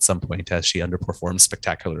sexist at some point as she underperforms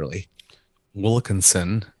spectacularly.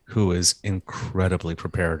 Wilkinson, who is incredibly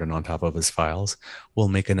prepared and on top of his files, will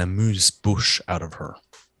make an amuse-bouche out of her.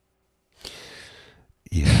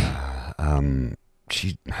 Yeah.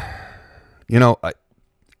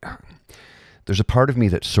 There's a part of me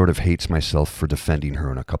that sort of hates myself for defending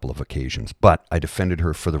her on a couple of occasions, but I defended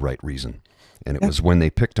her for the right reason. And it was when they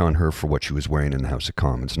picked on her for what she was wearing in the House of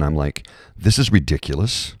Commons. And I'm like, this is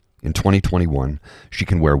ridiculous. In 2021, she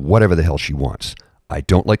can wear whatever the hell she wants. I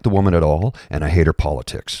don't like the woman at all, and I hate her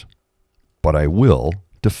politics. But I will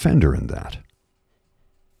defend her in that.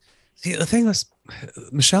 See, the thing is,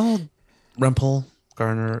 Michelle Rempel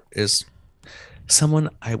Garner is someone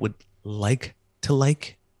I would like to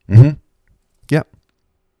like. Yeah.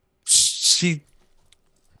 She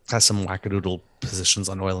has some wackadoodle positions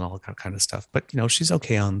on oil and all that kind of stuff, but she's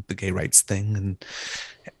okay on the gay rights thing,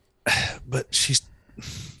 but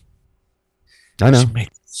I know. She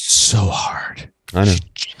makes it so hard. I know. She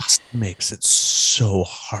just makes it so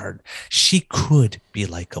hard. She could be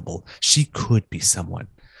likable. She could be someone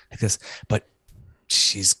like this, but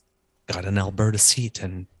she's got an Alberta seat,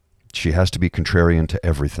 and she has to be contrarian to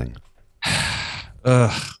everything.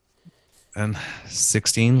 And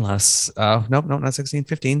 16 less, nope, not 16,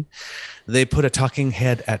 15. They put a talking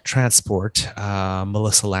head at Transport,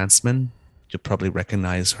 Melissa Lantsman. You'll probably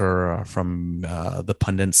recognize her from the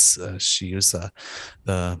pundits. She was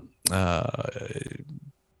the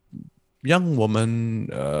young woman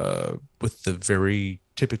with the very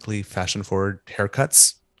typically fashion-forward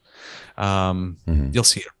haircuts. You'll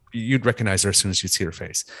see her. You'd recognize her as soon as you see her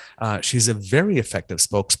face. She's a very effective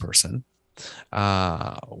spokesperson,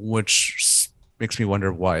 which makes me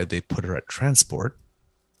wonder why they put her at Transport,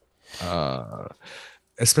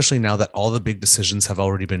 especially now that all the big decisions have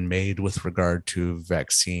already been made with regard to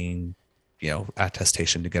vaccine,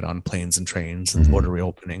 attestation to get on planes and trains and border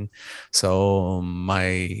reopening. So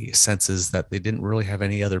my sense is that they didn't really have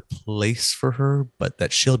any other place for her, but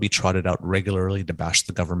that she'll be trotted out regularly to bash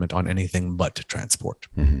the government on anything but Transport,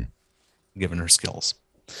 given her skills.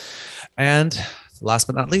 And last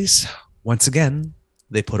but not least, once again,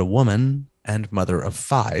 they put a woman and mother of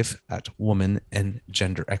 5 at Women and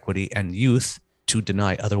Gender Equity and Youth to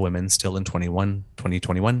deny other women still in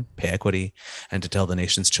 2021 pay equity, and to tell the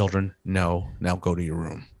nation's children, no, now go to your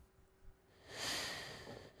room.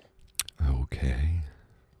 Okay.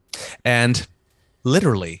 And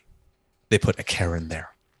literally, they put a Karen there.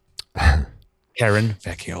 Karen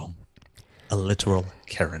Vecchio. A literal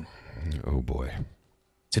Karen. Oh, boy.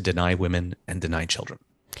 To deny women and deny children.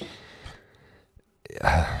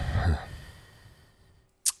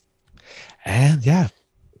 And yeah,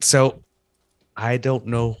 so I don't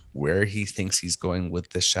know where he thinks he's going with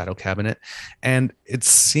this shadow cabinet. And it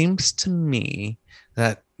seems to me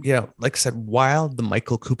that, like I said, while the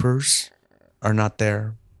Michael Coopers are not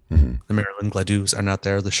there, the Marilyn Gladoux are not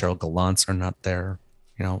there, the Cheryl Gallants are not there,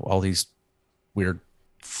 all these weird,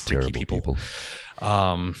 freaky terrible people.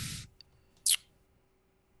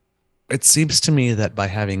 it seems to me that by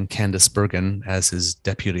having Candice Bergen as his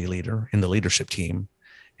deputy leader in the leadership team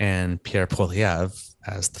and Pierre Poilievre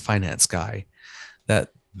as the finance guy,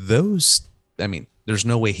 that those, I mean, there's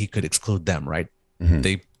no way he could exclude them, right? Mhm.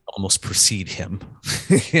 They almost precede him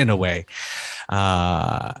in a way.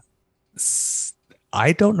 Uh,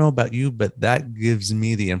 I don't know about you, but that gives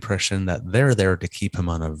me the impression that they're there to keep him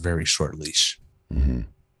on a very short leash. Mhm.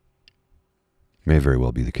 May very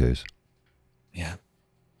well be the case. Yeah.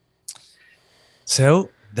 So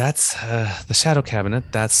that's the Shadow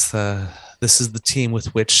Cabinet. This is the team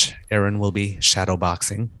with which Aaron will be shadow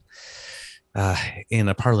boxing in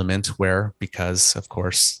a parliament where, because of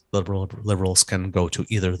course, liberals can go to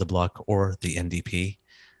either the Bloc or the NDP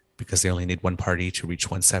because they only need one party to reach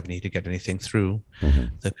 170 to get anything through.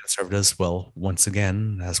 Mhm. The Conservatives will once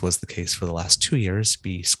again, as was the case for the last 2 years,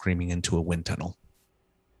 be screaming into a wind tunnel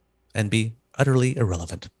and be utterly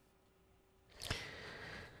irrelevant.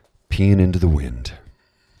 Peeing into the wind.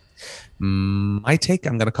 My take,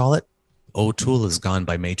 I'm going to call it, O'Toole is gone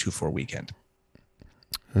by May 24 weekend.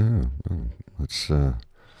 Oh, well, let's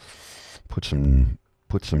put some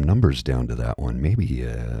numbers down to that one. Maybe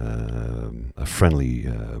a friendly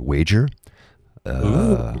wager.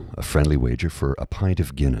 A friendly wager for a pint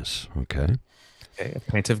of Guinness. Okay. Okay, a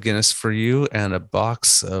pint of Guinness for you and a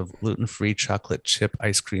box of gluten-free chocolate chip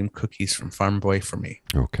ice cream cookies from Farm Boy for me.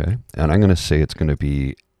 Okay. And I'm going to say it's going to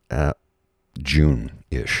be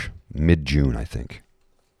June-ish, mid-June, I think.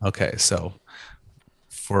 Okay, so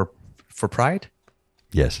for Pride?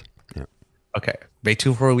 Yes. Yeah. Okay, May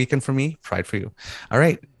 2 for a weekend for me, Pride for you. All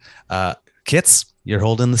right, Kits, you're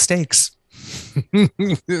holding the stakes.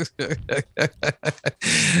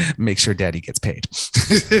 Make sure Daddy gets paid.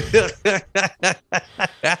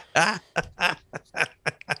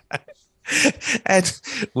 And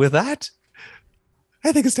with that,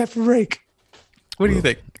 I think it's time for a break. What do you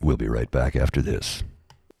think? We'll be right back after this.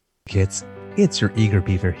 Kids, it's your eager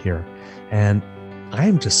beaver here, and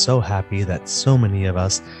I'm just so happy that so many of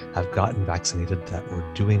us have gotten vaccinated, that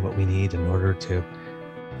we're doing what we need in order to,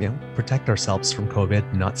 protect ourselves from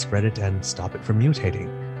COVID, not spread it, and stop it from mutating,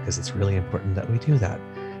 because it's really important that we do that.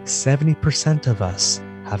 70% of us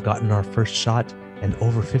have gotten our first shot, and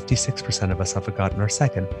over 56% of us have gotten our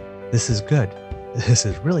second. This is good. This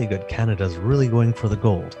is really good. Canada's really going for the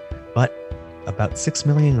gold, but about 6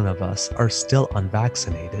 million of us are still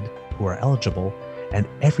unvaccinated who are eligible, and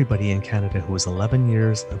everybody in Canada who is 11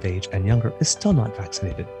 years of age and younger is still not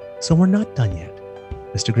vaccinated. So we're not done yet.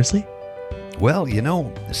 Mr. Grizzly? Well,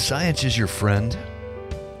 science is your friend.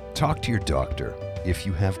 Talk to your doctor if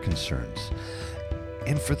you have concerns.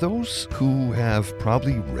 And for those who have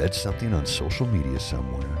probably read something on social media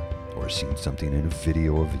somewhere, or seen something in a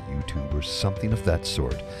video of YouTube or something of that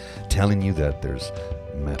sort, telling you that there's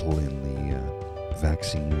metal in the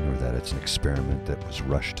vaccine, or that it's an experiment that was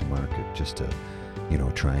rushed to market just to,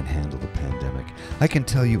 try and handle the pandemic, I can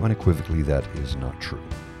tell you unequivocally that is not true.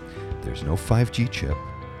 There's no 5G chip.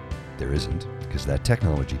 There isn't, because that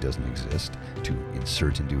technology doesn't exist to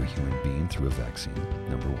insert into a human being through a vaccine,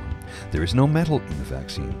 number one. There is no metal in the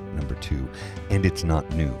vaccine, number two, and it's not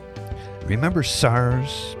new. Remember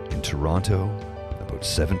SARS in Toronto about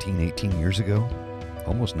 17, 18 years ago?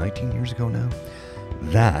 Almost 19 years ago now?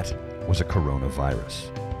 That was a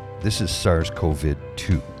coronavirus. This is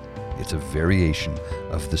SARS-CoV-2. It's a variation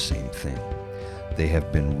of the same thing. They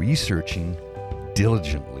have been researching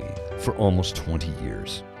diligently for almost 20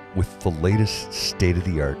 years with the latest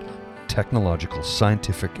state-of-the-art technological,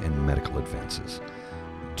 scientific, and medical advances.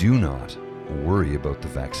 Do not worry about the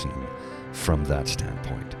vaccine from that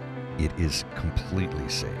standpoint. It is completely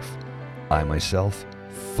safe. I myself,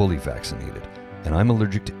 fully vaccinated, and I'm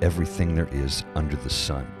allergic to everything there is under the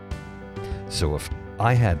sun. So if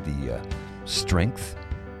I had the strength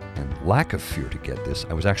and lack of fear to get this,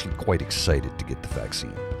 I was actually quite excited to get the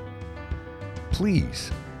vaccine.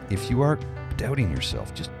 Please, if you are doubting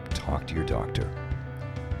yourself, just talk to your doctor.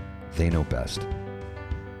 They know best.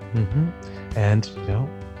 Mm-hmm. And,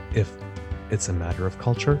 if it's a matter of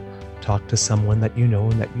culture, talk to someone that you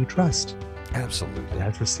know and that you trust. Absolutely. And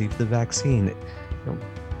has received the vaccine.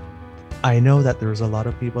 I know that there's a lot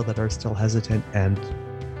of people that are still hesitant, and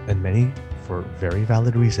many for very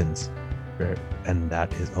valid reasons, and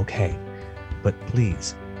that is okay. But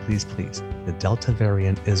please, please, please, the Delta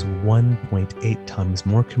variant is 1.8 times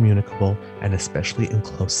more communicable, and especially in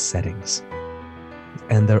close settings.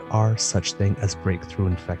 And there are such things as breakthrough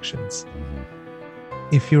infections.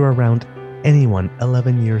 Mm-hmm. If you're around anyone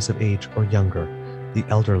 11 years of age or younger, the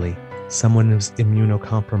elderly, someone who's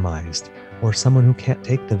immunocompromised, or someone who can't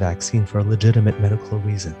take the vaccine for a legitimate medical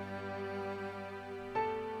reason,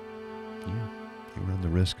 You run the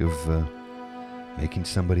risk of making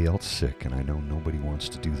somebody else sick, and I know nobody wants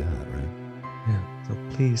to do that, right? Yeah. So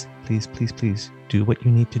please, please, please, please do what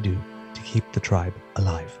you need to do to keep the tribe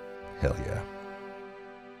alive. Hell yeah.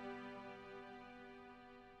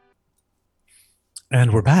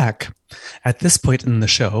 And we're back. At this point in the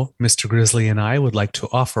show, Mr. Grizzly and I would like to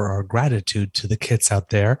offer our gratitude to the kits out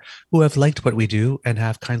there who have liked what we do and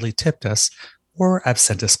have kindly tipped us or have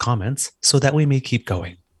sent us comments so that we may keep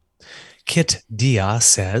going. Kit Dia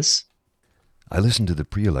says, I listened to the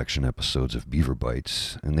pre-election episodes of Beaver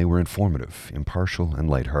Bites, and they were informative, impartial, and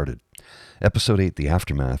lighthearted. Episode 8, The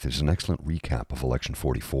Aftermath, is an excellent recap of Election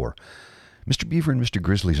 44. Mr. Beaver and Mr.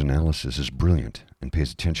 Grizzly's analysis is brilliant and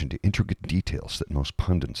pays attention to intricate details that most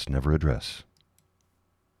pundits never address.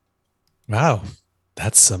 wow,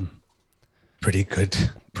 that's some pretty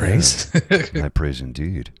good praise. High praise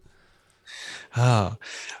indeed.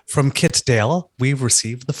 From Kit Dale, we've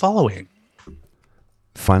received the following.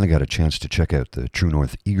 Finally got a chance to check out the True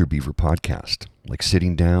North Eager Beaver podcast, like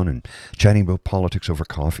sitting down and chatting about politics over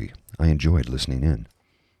coffee. I enjoyed listening in.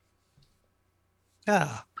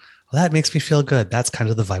 Yeah. Well, that makes me feel good. That's kind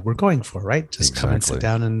of the vibe we're going for, right? Just come and sit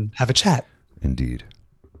down and have a chat. Indeed.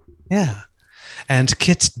 Yeah. And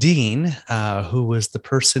Kit Dean, who was the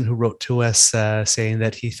person who wrote to us saying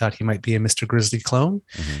that he thought he might be a Mr. Grizzly clone.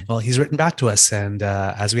 Mm-hmm. Well, he's written back to us and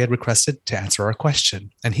as we had requested, to answer our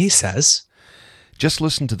question. And he says, just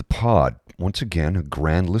listen to the pod. Once again, a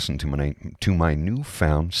grand listen to my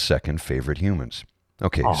newfound second favorite humans.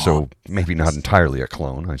 Okay, so maybe not entirely a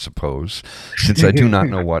clone, I suppose. Since I do not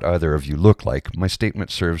know what either of you look like, my statement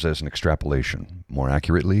serves as an extrapolation. More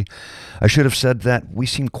accurately, I should have said that we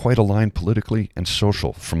seem quite aligned politically and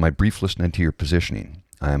social from my brief listening to your positioning.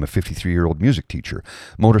 I am a 53-year-old music teacher,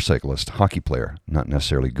 motorcyclist, hockey player, not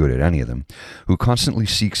necessarily good at any of them, who constantly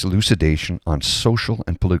seeks elucidation on social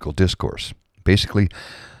and political discourse. Basically,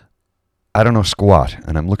 I don't know squat,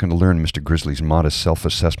 and I'm looking to learn Mr. Grizzly's modest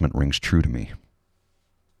self-assessment rings true to me.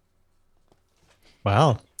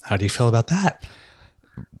 Well, how do you feel about that?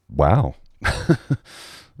 Wow.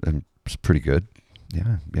 It's pretty good.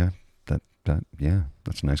 Yeah.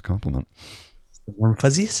 That's a nice compliment. Warm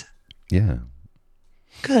fuzzies? Yeah.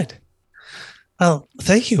 Good. Well,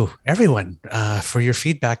 thank you, everyone, for your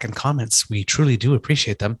feedback and comments. We truly do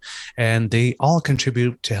appreciate them, and they all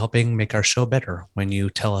contribute to helping make our show better. When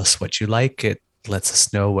you tell us what you like, it lets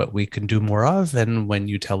us know what we can do more of, and when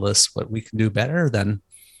you tell us what we can do better, then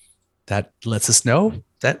that lets us know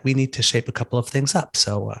that we need to shape a couple of things up.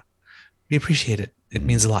 So we appreciate it. It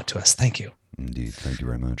means a lot to us. Thank you. Indeed. Thank you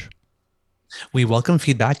very much. We welcome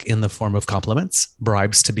feedback in the form of compliments,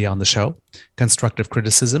 bribes to be on the show, constructive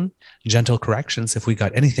criticism, gentle corrections if we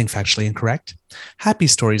got anything factually incorrect, happy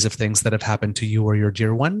stories of things that have happened to you or your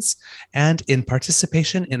dear ones, and in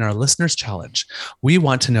participation in our listeners' challenge. We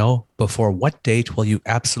want to know, before what date will you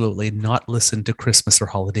absolutely not listen to Christmas or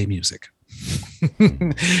holiday music?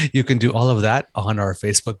 You can do all of that on our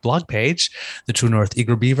Facebook blog page, the True North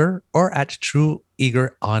Eager Beaver, or at True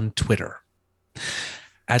Eager on Twitter.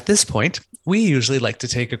 At this point, we usually like to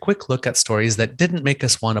take a quick look at stories that didn't make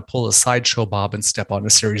us want to pull a sideshow bob and step on a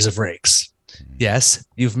series of rakes. Yes,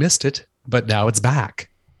 you've missed it, but now it's back.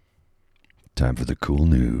 Time for the cool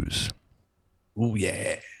news. Oh,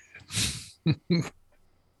 yeah.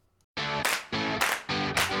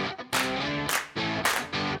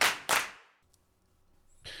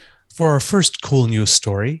 For our first cool news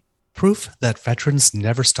story, proof that veterans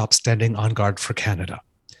never stop standing on guard for Canada.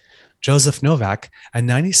 Joseph Novak, a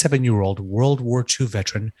 97-year-old World War II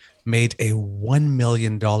veteran, made a $1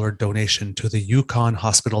 million donation to the Yukon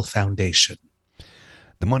Hospital Foundation.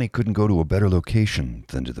 The money couldn't go to a better location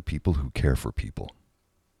than to the people who care for people,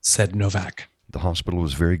 said Novak. The hospital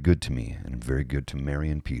was very good to me and very good to Mary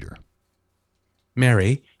and Peter.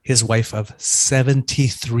 Mary, his wife of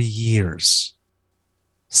 73 years.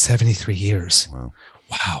 73 years.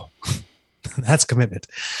 Wow. That's commitment.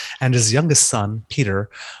 And his youngest son, Peter,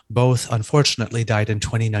 both unfortunately died in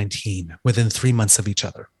 2019, within 3 months of each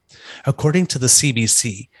other. According to the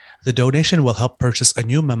CBC, the donation will help purchase a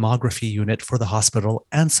new mammography unit for the hospital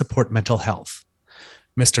and support mental health.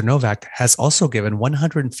 Mr. Novak has also given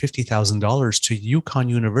 $150,000 to Yukon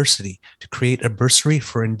University to create a bursary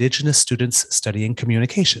for Indigenous students studying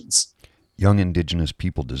communications. Young Indigenous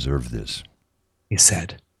people deserve this, he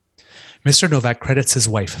said. Mr. Novak credits his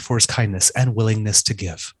wife for his kindness and willingness to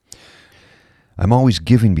give. I'm always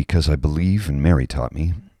giving because I believe, and Mary taught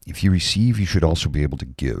me, if you receive, you should also be able to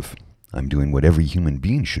give. I'm doing what every human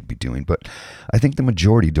being should be doing, but I think the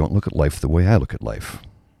majority don't look at life the way I look at life.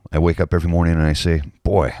 I wake up every morning and I say,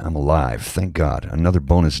 boy, I'm alive. Thank God. Another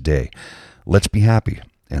bonus day. Let's be happy.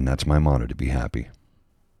 And that's my motto, to be happy.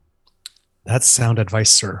 That's sound advice,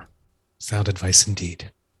 sir. Sound advice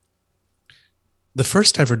indeed. The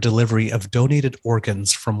first ever delivery of donated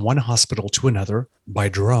organs from one hospital to another by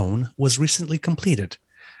drone was recently completed.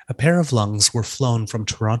 A pair of lungs were flown from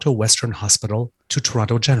Toronto Western Hospital to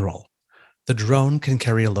Toronto General. The drone can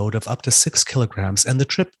carry a load of up to 6 kilograms, and the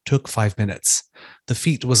trip took 5 minutes. The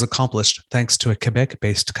feat was accomplished thanks to a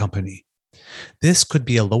Quebec-based company. This could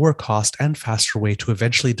be a lower cost and faster way to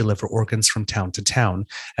eventually deliver organs from town to town,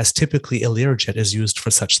 as typically a Learjet is used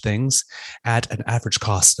for such things at an average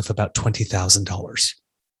cost of about $20,000.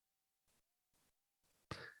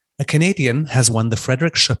 A Canadian has won the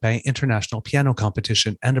Frédéric Chopin International Piano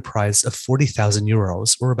Competition and a prize of 40,000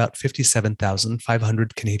 euros, or about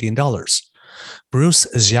 57,500 Canadian dollars. Bruce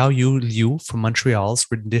Xiaoyu Liu from Montreal's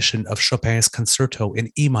rendition of Chopin's Concerto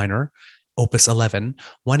in E minor, Opus 11,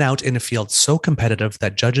 won out in a field so competitive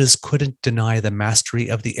that judges couldn't deny the mastery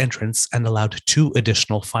of the entrants and allowed 2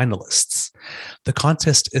 additional finalists. The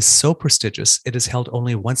contest is so prestigious, it is held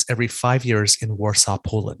only once every 5 years in Warsaw,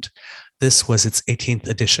 Poland. This was its 18th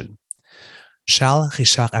edition. Charles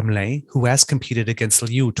Richard Hamelin, who has competed against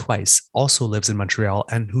Liu twice, also lives in Montreal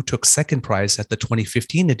and who took second prize at the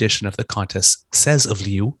 2015 edition of the contest, says of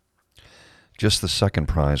Liu, "Just the second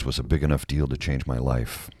prize was a big enough deal to change my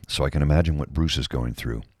life, so I can imagine what Bruce is going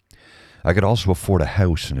through. I could also afford a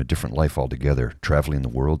house and a different life altogether, traveling the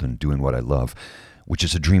world and doing what I love, which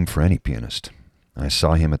is a dream for any pianist. I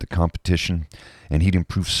saw him at the competition, and he'd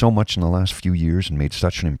improved so much in the last few years and made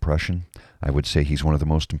such an impression. I would say he's one of the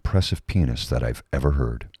most impressive pianists that I've ever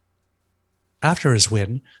heard." After his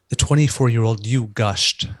win, the 24-year-old Liu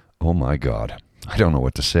gushed. "Oh my God, I don't know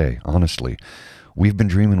what to say, honestly. We've been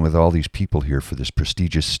dreaming with all these people here for this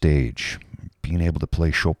prestigious stage. Being able to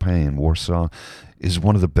play Chopin in Warsaw is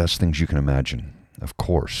one of the best things you can imagine, of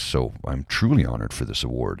course, so I'm truly honored for this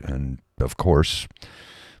award, and, of course,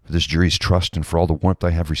 for this jury's trust and for all the warmth I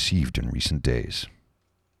have received in recent days."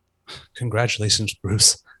 Congratulations,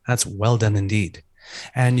 Bruce. That's well done indeed.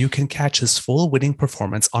 And you can catch his full winning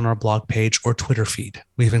performance on our blog page or Twitter feed.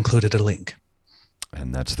 We've included a link.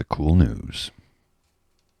 And that's the cool news.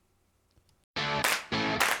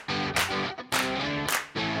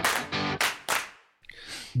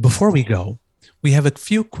 Before we go, we have a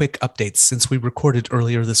few quick updates since we recorded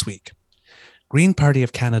earlier this week. Green Party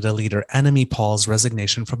of Canada leader Annamie Paul's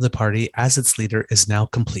resignation from the party as its leader is now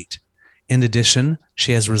complete. In addition,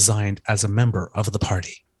 she has resigned as a member of the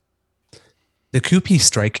party. The CUPE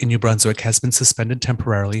strike in New Brunswick has been suspended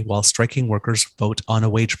temporarily while striking workers vote on a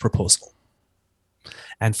wage proposal.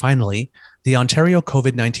 And finally, the Ontario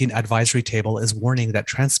COVID-19 Advisory Table is warning that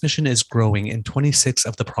transmission is growing in 26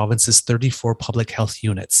 of the province's 34 public health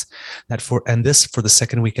units, and this for the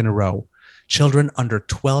second week in a row. Children under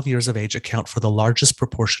 12 years of age account for the largest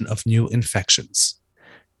proportion of new infections.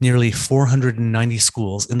 Nearly 490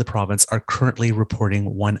 schools in the province are currently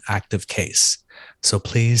reporting one active case. So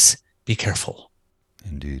please be careful.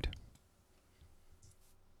 Indeed.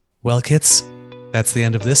 Well, kids, that's the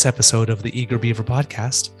end of this episode of the Eager Beaver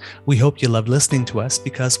podcast. We hope you loved listening to us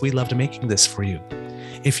because we loved making this for you.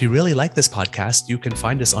 If you really like this podcast, you can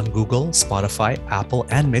find us on Google, Spotify, Apple,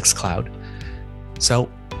 and Mixcloud. So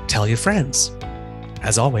tell your friends.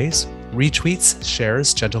 As always, retweets,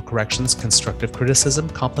 shares, gentle corrections, constructive criticism,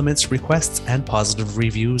 compliments, requests, and positive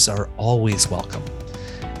reviews are always welcome.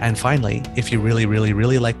 And finally, if you really, really,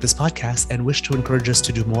 really like this podcast and wish to encourage us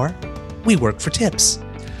to do more, we work for tips.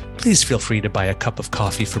 Please feel free to buy a cup of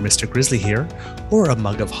coffee for Mr. Grizzly here, or a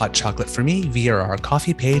mug of hot chocolate for me via our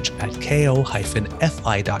coffee page at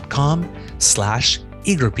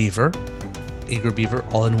ko-fi.com/eagerbeaver.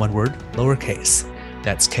 Eagerbeaver, all in one word, lowercase.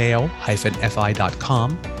 That's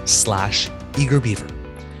ko-fi.com/eagerbeaver.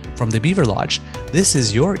 From the Beaver Lodge, this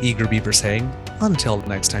is your Eager Beaver saying, until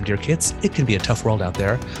next time, dear kids, it can be a tough world out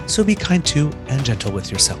there, so be kind to and gentle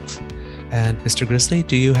with yourself. And Mr. Grizzly,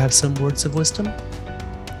 do you have some words of wisdom?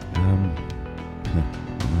 I'm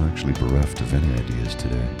actually bereft of any ideas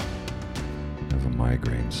today. I have a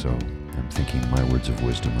migraine, so I'm thinking my words of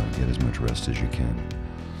wisdom are get as much rest as you can.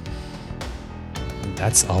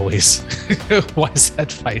 That's always wise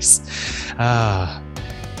advice.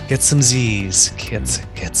 Get some Z's, kids.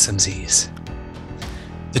 Get some Z's.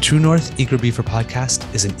 The True North Eager Beaver podcast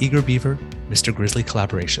is an Eager Beaver, Mr. Grizzly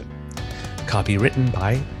collaboration. Copy written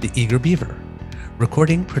by the Eager Beaver.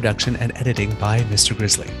 Recording, production, and editing by Mr.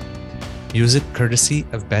 Grizzly. Music courtesy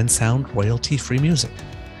of Bensound royalty-free music.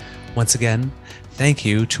 Once again, thank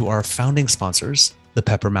you to our founding sponsors, the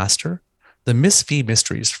Peppermaster, the Miss V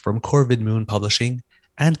Mysteries from Corvid Moon Publishing,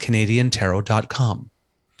 and CanadianTarot.com.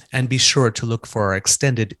 And be sure to look for our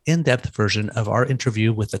extended, in-depth version of our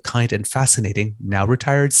interview with the kind and fascinating, now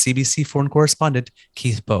retired CBC foreign correspondent,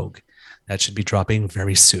 Keith Bogue. That should be dropping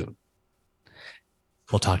very soon.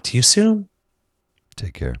 We'll talk to you soon.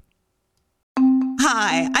 Take care.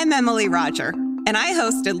 Hi, I'm Emily Roger, and I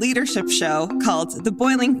host a leadership show called The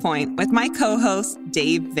Boiling Point with my co-host,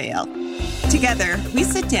 Dave Vale. Together, we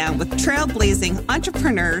sit down with trailblazing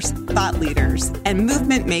entrepreneurs, thought leaders, and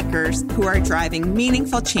movement makers who are driving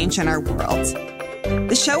meaningful change in our world.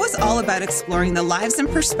 The show is all about exploring the lives and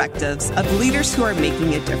perspectives of leaders who are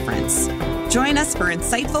making a difference. Join us for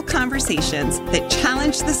insightful conversations that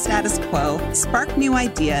challenge the status quo, spark new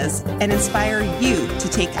ideas, and inspire you to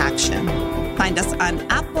take action. Find us on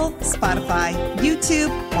Apple, Spotify, YouTube,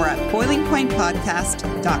 or at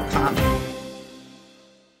boilingpointpodcast.com.